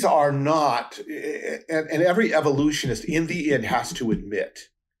 These are not, and every evolutionist in the end has to admit,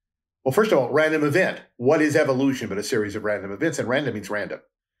 well, first of all, random event. What is evolution but a series of random events? And random means random.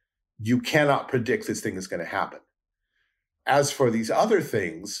 You cannot predict this thing is going to happen. As for these other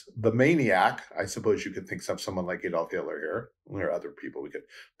things, the maniac, I suppose you could think of someone like Adolf Hitler here. There are other people we could.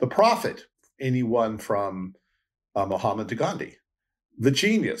 The prophet, anyone from Muhammad to Gandhi. The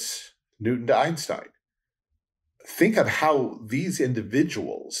genius, Newton to Einstein. Think of how these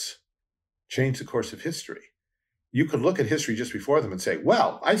individuals changed the course of history. You could look at history just before them and say,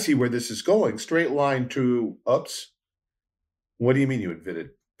 well, I see where this is going. Straight line to, oops. What do you mean you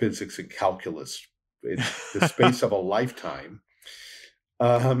invented physics and calculus in the space of a lifetime?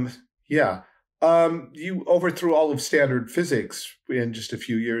 Yeah. You overthrew all of standard physics in just a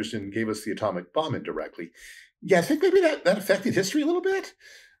few years and gave us the atomic bomb indirectly. Yeah, I think maybe that affected history a little bit.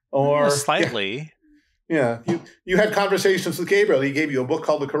 Or slightly. Yeah. You had conversations with Gabriel. He gave you a book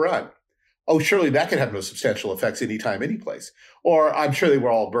called the Quran. Oh, surely that could have no substantial effects anytime, any place. Or I'm sure they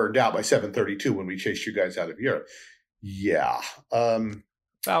were all burned out by 732 when we chased you guys out of Europe. Yeah.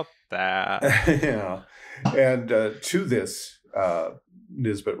 About that. Yeah. And to this,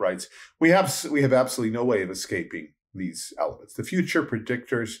 Nisbet writes, we have absolutely no way of escaping these elements. The future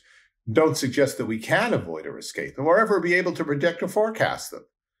predictors don't suggest that we can avoid or escape them or ever be able to predict or forecast them.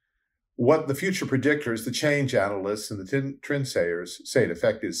 What the future predictors, the change analysts, and the trendsayers say in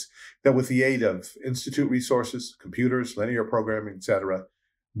effect is that with the aid of institute resources, computers, linear programming, etc.,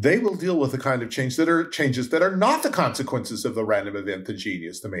 they will deal with the kind of changes that are not the consequences of the random event, the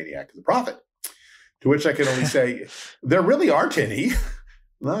genius, the maniac, and the prophet. To which I can only say, there really aren't any.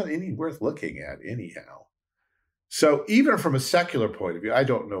 Not any worth looking at anyhow. So even from a secular point of view, I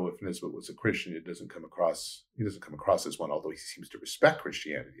don't know if Nisbet was a Christian. He doesn't come across as one, although he seems to respect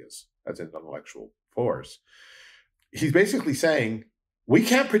Christianity as an intellectual force. He's basically saying, we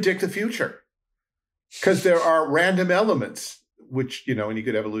can't predict the future because there are random elements, which, any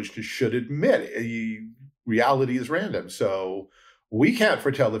good evolutionist should admit, reality is random. So we can't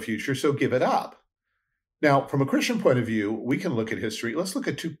foretell the future, so give it up. Now, from a Christian point of view, we can look at history. Let's look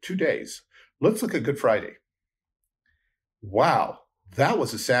at two days. Let's look at Good Friday. Wow, that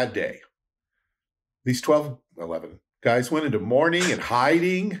was a sad day. These 11 guys went into mourning and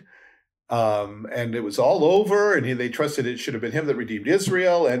hiding, and it was all over, and they trusted it should have been him that redeemed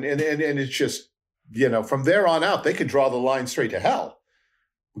Israel, and it's just, from there on out, they could draw the line straight to hell.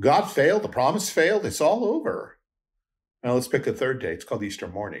 God failed, the promise failed, it's all over. Now let's pick a third day. It's called Easter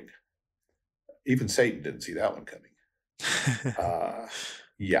morning. Even Satan didn't see that one coming.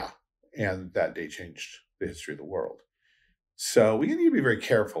 Yeah, and that day changed the history of the world. So we need to be very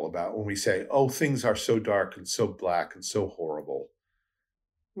careful about when we say, oh, things are so dark and so black and so horrible.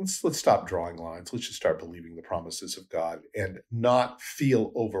 Let's stop drawing lines. Let's just start believing the promises of God and not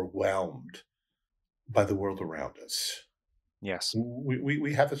feel overwhelmed by the world around us. Yes.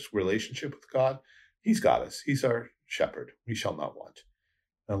 We have this relationship with God. He's got us. He's our shepherd. We shall not want.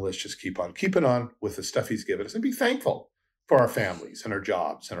 And let's just keep on keeping on with the stuff he's given us and be thankful for our families and our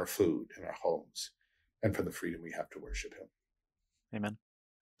jobs and our food and our homes and for the freedom we have to worship him. Amen.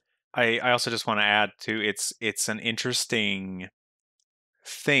 I also just want to add too, it's an interesting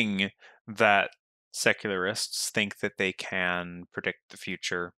thing that secularists think that they can predict the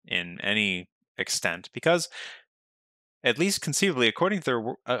future in any extent, because at least conceivably, according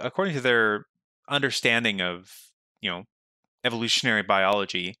to their understanding of evolutionary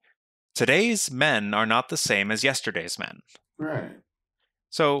biology, today's men are not the same as yesterday's men. Right.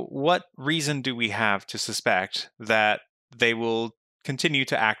 So what reason do we have to suspect that they will continue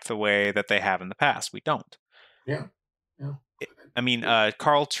to act the way that they have in the past? We don't. Yeah.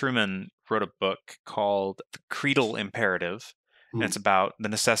 Carl Trueman wrote a book called The Creedal Imperative, and it's about the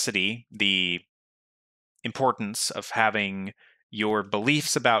necessity, the importance of having your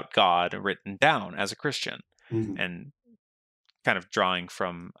beliefs about God written down as a Christian, and kind of drawing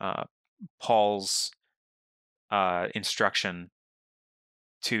from Paul's instruction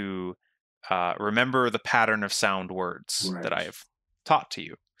to remember the pattern of sound words that I have taught to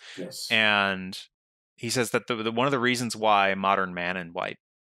you. Yes. And he says that one of the reasons why modern man, and why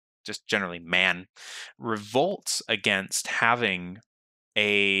just generally man, revolts against having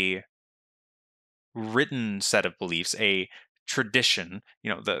a written set of beliefs, a tradition,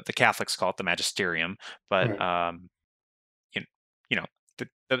 the Catholics call it the magisterium, but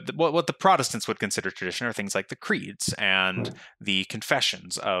what the Protestants would consider tradition are things like the creeds and the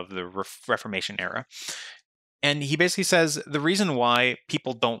confessions of the Reformation era. And he basically says the reason why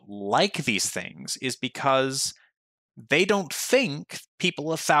people don't like these things is because they don't think people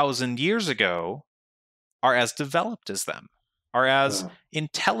 1,000 years ago are as developed as them, are as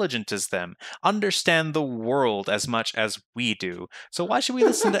intelligent as them, understand the world as much as we do. So why should we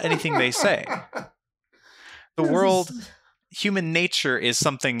listen to anything they say? The world, human nature is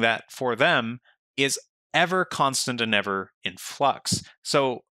something that for them is ever constant and ever in flux.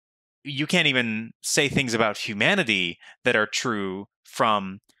 So you can't even say things about humanity that are true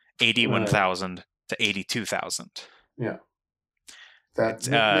from 81,000 to 82,000. Yeah.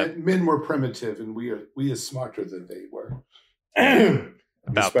 That men were primitive and we are smarter than they were.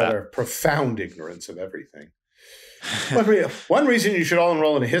 Despite our profound ignorance of everything. One reason you should all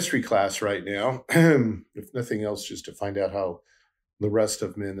enroll in a history class right now, if nothing else, just to find out how the rest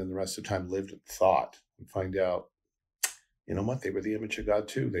of men and the rest of time lived and thought, and find out you know what? They were the image of God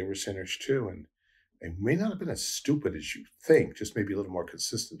too. They were sinners too. And they may not have been as stupid as you think, just maybe a little more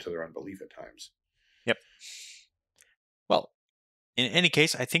consistent to their unbelief at times. Yep. Well, in any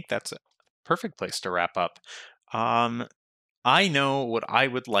case, I think that's a perfect place to wrap up. I know what I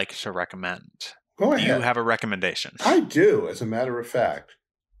would like to recommend. Go Do you ahead. have a recommendation? I do, as a matter of fact.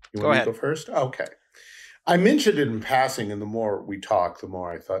 You Go want me ahead. to go first? Okay. I mentioned it in passing, and the more we talk, the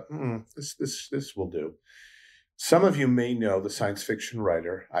more I thought, this will do. Some of you may know the science fiction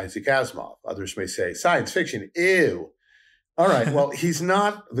writer Isaac Asimov. Others may say, science fiction, ew. All right, well, he's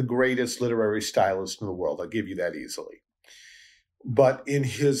not the greatest literary stylist in the world. I'll give you that easily. But in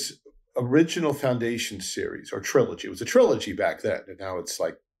his original Foundation series, or trilogy, it was a trilogy back then, and now it's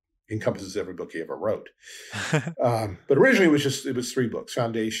like encompasses every book he ever wrote. But originally it was 3 books: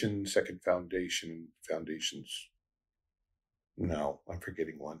 Foundation, Second Foundation, Foundations. No, I'm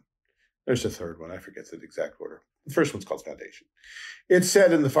forgetting one. There's a third one. I forget the exact order. The first one's called Foundation. It's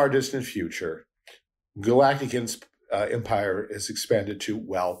set in the far distant future. Galactic Empire is expanded to,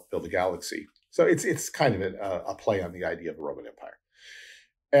 well, build a galaxy. So it's kind of a play on the idea of a Roman Empire.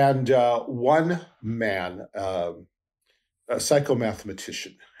 And one man, a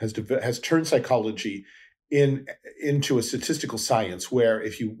psychomathematician, has turned psychology into a statistical science where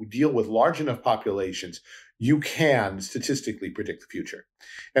if you deal with large enough populations, you can statistically predict the future.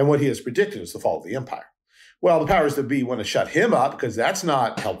 And what he has predicted is the fall of the empire. Well, the powers that be want to shut him up because that's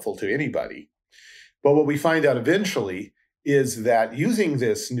not helpful to anybody. But what we find out eventually is that using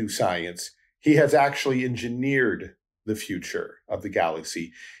this new science, he has actually engineered the future of the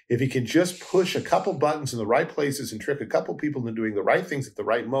galaxy. If he can just push a couple buttons in the right places and trick a couple people into doing the right things at the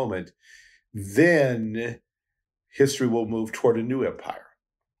right moment, then history will move toward a new empire.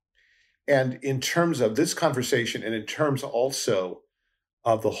 And in terms of this conversation, and in terms also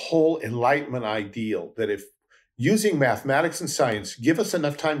of the whole Enlightenment ideal, that if using mathematics and science, give us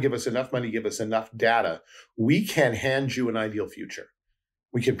enough time, give us enough money, give us enough data, we can hand you an ideal future.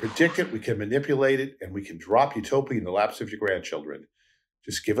 We can predict it, we can manipulate it, and we can drop utopia in the laps of your grandchildren.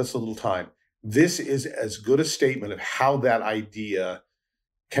 Just give us a little time. This is as good a statement of how that idea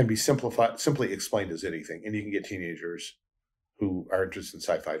can be simply explained as anything. And you can get teenagers who are interested in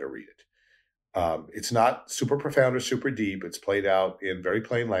sci-fi to read it. It's not super profound or super deep. It's played out in very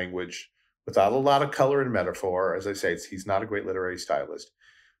plain language without a lot of color and metaphor. As I say, he's not a great literary stylist.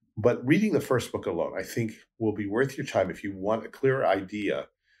 But reading the first book alone, I think, will be worth your time if you want a clearer idea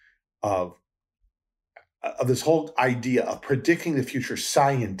of this whole idea of predicting the future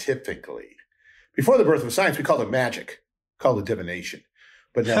scientifically. Before the birth of science, we called it magic, called it divination.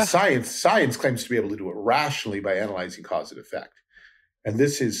 But now science claims to be able to do it rationally by analyzing cause and effect. And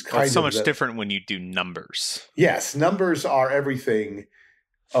this is kind of so much different when you do numbers. Yes, numbers are everything.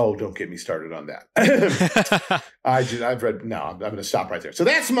 Oh, don't get me started on that. I've read. No, I'm going to stop right there. So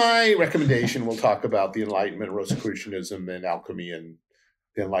that's my recommendation. We'll talk about the Enlightenment, Rosicrucianism, and alchemy, and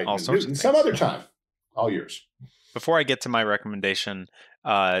the Enlightenment Newton some other time. All yours. Before I get to my recommendation,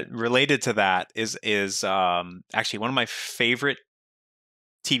 related to that is actually one of my favorite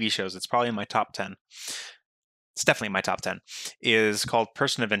TV shows. It's probably in my top 10. It's definitely in my top 10. Is called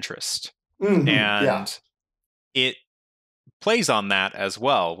Person of Interest, and it plays on that as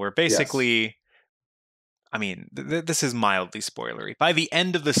well. Where basically, I mean, this is mildly spoilery. By the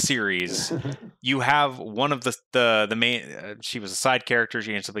end of the series, you have one of the main. She was a side character.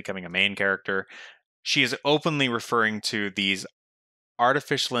 She ends up becoming a main character. She is openly referring to these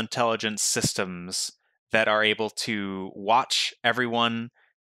artificial intelligence systems that are able to watch everyone,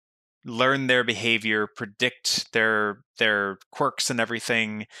 learn their behavior, predict their quirks and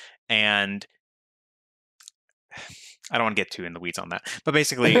everything. And I don't want to get too in the weeds on that, but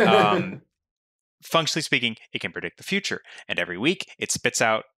basically, functionally speaking, it can predict the future. And every week it spits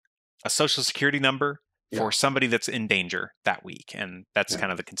out a social security number for somebody that's in danger that week. And that's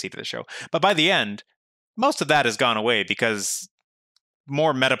kind of the conceit of the show. But by the end, most of that has gone away because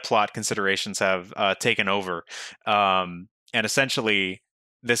more meta plot considerations have taken over. And essentially,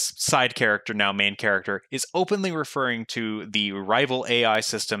 this side character, now main character, is openly referring to the rival AI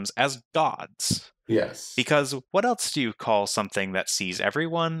systems as gods. Yes. Because what else do you call something that sees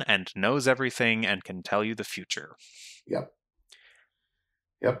everyone and knows everything and can tell you the future? Yep.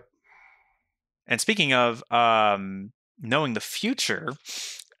 And speaking of knowing the future,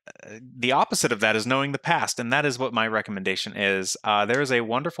 the opposite of that is knowing the past, and that is what my recommendation is. There is a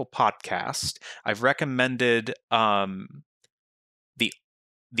wonderful podcast. I've recommended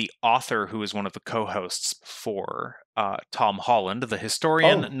the author who is one of the co-hosts for Tom Holland, the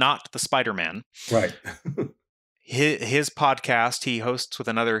historian, not the Spider-Man. Right. his podcast he hosts with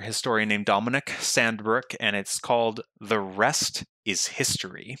another historian named Dominic Sandbrook, and it's called The Rest is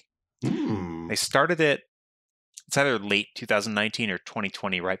History. They started it, it's either late 2019 or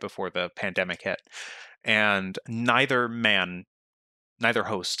 2020, right before the pandemic hit. And neither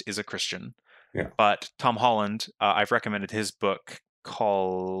host is a Christian. Yeah. But Tom Holland, I've recommended his book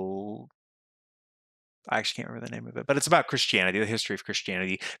called, I actually can't remember the name of it, but it's about Christianity, the history of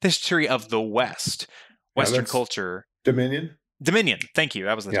Christianity, the history of the West, Western culture. Dominion? Dominion. Thank you.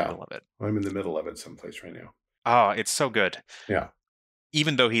 That was the title of it. I'm in the middle of it someplace right now. Oh, it's so good. Yeah.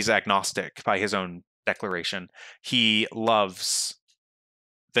 Even though he's agnostic by his own declaration, he loves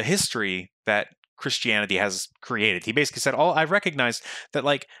the history that Christianity has created. He basically said, I recognize that,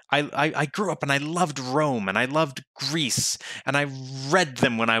 like, I grew up and I loved Rome and I loved Greece and I read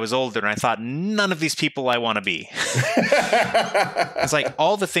them when I was older and I thought, none of these people I want to be. It's like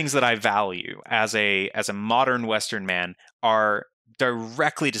all the things that I value as a modern Western man are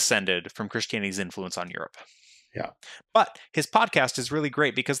directly descended from Christianity's influence on Europe. Yeah. But his podcast is really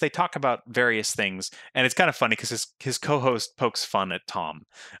great because they talk about various things. And it's kind of funny because his co-host pokes fun at Tom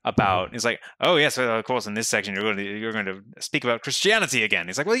about, he's like, oh, yes, of course, in this section, you're going to speak about Christianity again.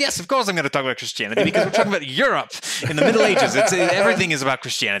 He's like, well, yes, of course I'm going to talk about Christianity because we're talking about Europe in the Middle Ages. Everything is about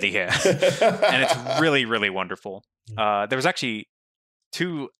Christianity here. And it's really, really wonderful. There was actually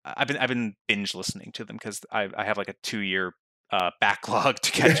I've been binge listening to them because I have like a 2-year backlog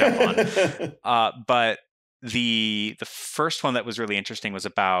to catch up on. But the first one that was really interesting was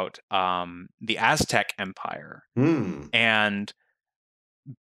about the Aztec Empire, and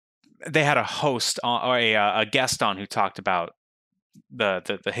they had a host or a guest on who talked about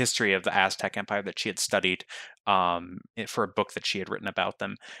the history of the Aztec Empire that she had studied for a book that she had written about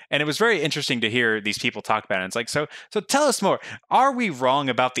them. And it was very interesting to hear these people talk about it. And it's like, so tell us more. Are we wrong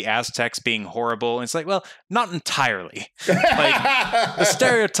about the Aztecs being horrible? And it's like, well, not entirely. Like, the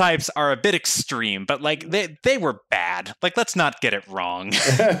stereotypes are a bit extreme, but like they were bad. Like, let's not get it wrong.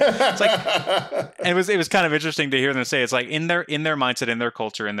 It's like, it was kind of interesting to hear them say, it's like in their mindset, in their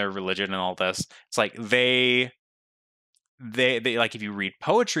culture, in their religion and all this, it's like they like, if you read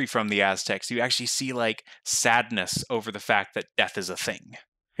poetry from the Aztecs, you actually see like sadness over the fact that death is a thing.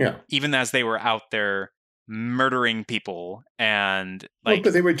 Yeah. Even as they were out there murdering people and like. Well,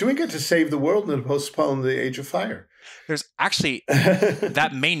 but they were doing it to save the world and to postpone the Age of Fire. There's actually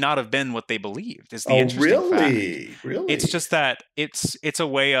that may not have been what they believed. Is the interesting fact. Really? It's just that it's a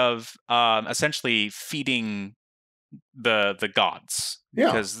way of essentially feeding the gods.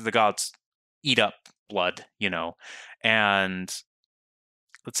 Yeah. Because the gods eat up blood, and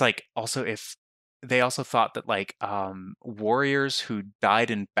it's like, also, if they also thought that like warriors who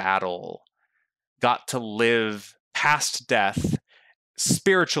died in battle got to live past death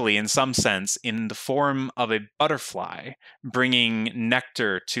spiritually in some sense in the form of a butterfly bringing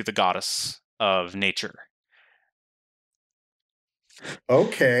nectar to the goddess of nature.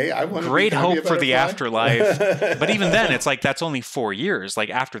 Okay, I want great hope for the afterlife. But even then, it's like that's only 4 years.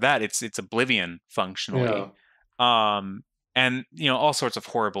 Like after that, it's oblivion functionally. Yeah. And all sorts of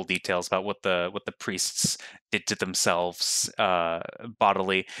horrible details about what the priests did to themselves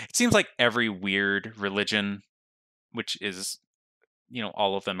bodily. It seems like every weird religion, which is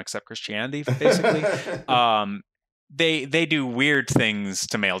all of them except Christianity, basically. They do weird things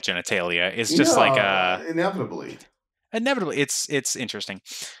to male genitalia. It's just inevitably. It's interesting.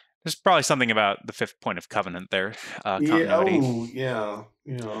 There's probably something about the fifth point of covenant there. Continuity. Yeah.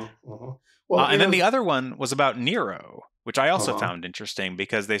 Uh-huh. Well, and then the other one was about Nero, which I also found interesting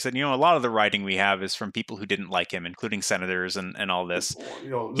because they said, a lot of the writing we have is from people who didn't like him, including senators and all this.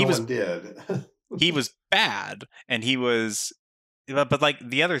 One did. He was bad, and he was, but like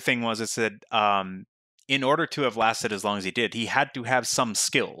the other thing was, it said, in order to have lasted as long as he did, he had to have some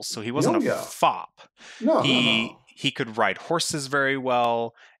skills. So he wasn't a fop. No. He could ride horses very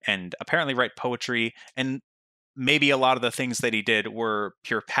well and apparently write poetry. And maybe a lot of the things that he did were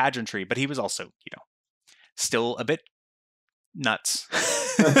pure pageantry, but he was also, still a bit nuts.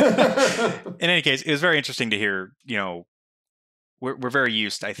 In any case, it was very interesting to hear, we're very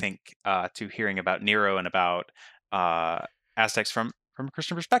used, I think, to hearing about Nero and about Aztecs from a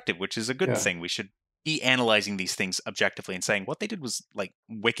Christian perspective, which is a good thing. We should be analyzing these things objectively and saying what they did was like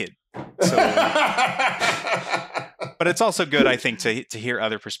wicked. So, but it's also good, I think, to hear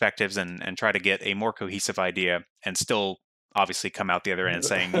other perspectives and try to get a more cohesive idea and still obviously come out the other end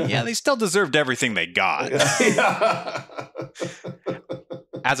saying, yeah, they still deserved everything they got.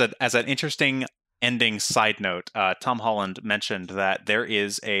 As an interesting ending side note, Tom Holland mentioned that there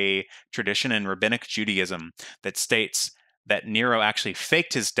is a tradition in Rabbinic Judaism that states that Nero actually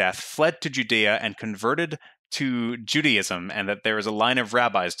faked his death, fled to Judea, and converted to Judaism and that there is a line of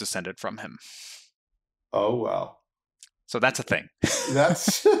rabbis descended from him. Oh, wow. So that's a thing.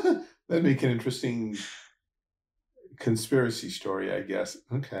 That'd make an interesting conspiracy story, I guess.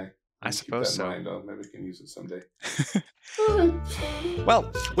 Okay. I suppose so. Maybe we can use it someday.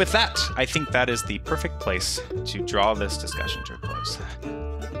 Well, with that, I think that is the perfect place to draw this discussion to a close.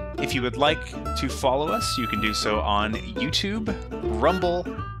 If you would like to follow us, you can do so on YouTube, Rumble,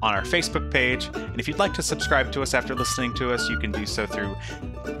 on our Facebook page, and if you'd like to subscribe to us after listening to us, you can do so through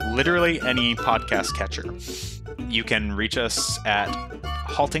literally any podcast catcher. You can reach us at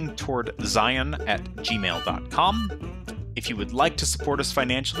haltingtowardzion@gmail.com. If you would like to support us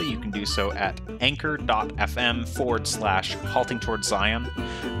financially, you can do so at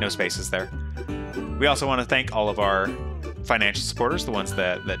anchor.fm/haltingtowardzion. No spaces there. We also want to thank all of our financial supporters, the ones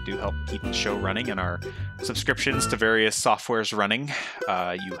that do help keep the show running and our subscriptions to various softwares running.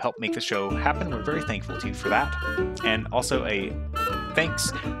 You help make the show happen. We're very thankful to you for that. And also a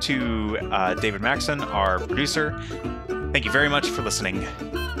thanks to David Maxson, our producer. Thank you very much for listening,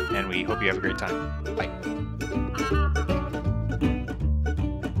 and we hope you have a great time. Bye.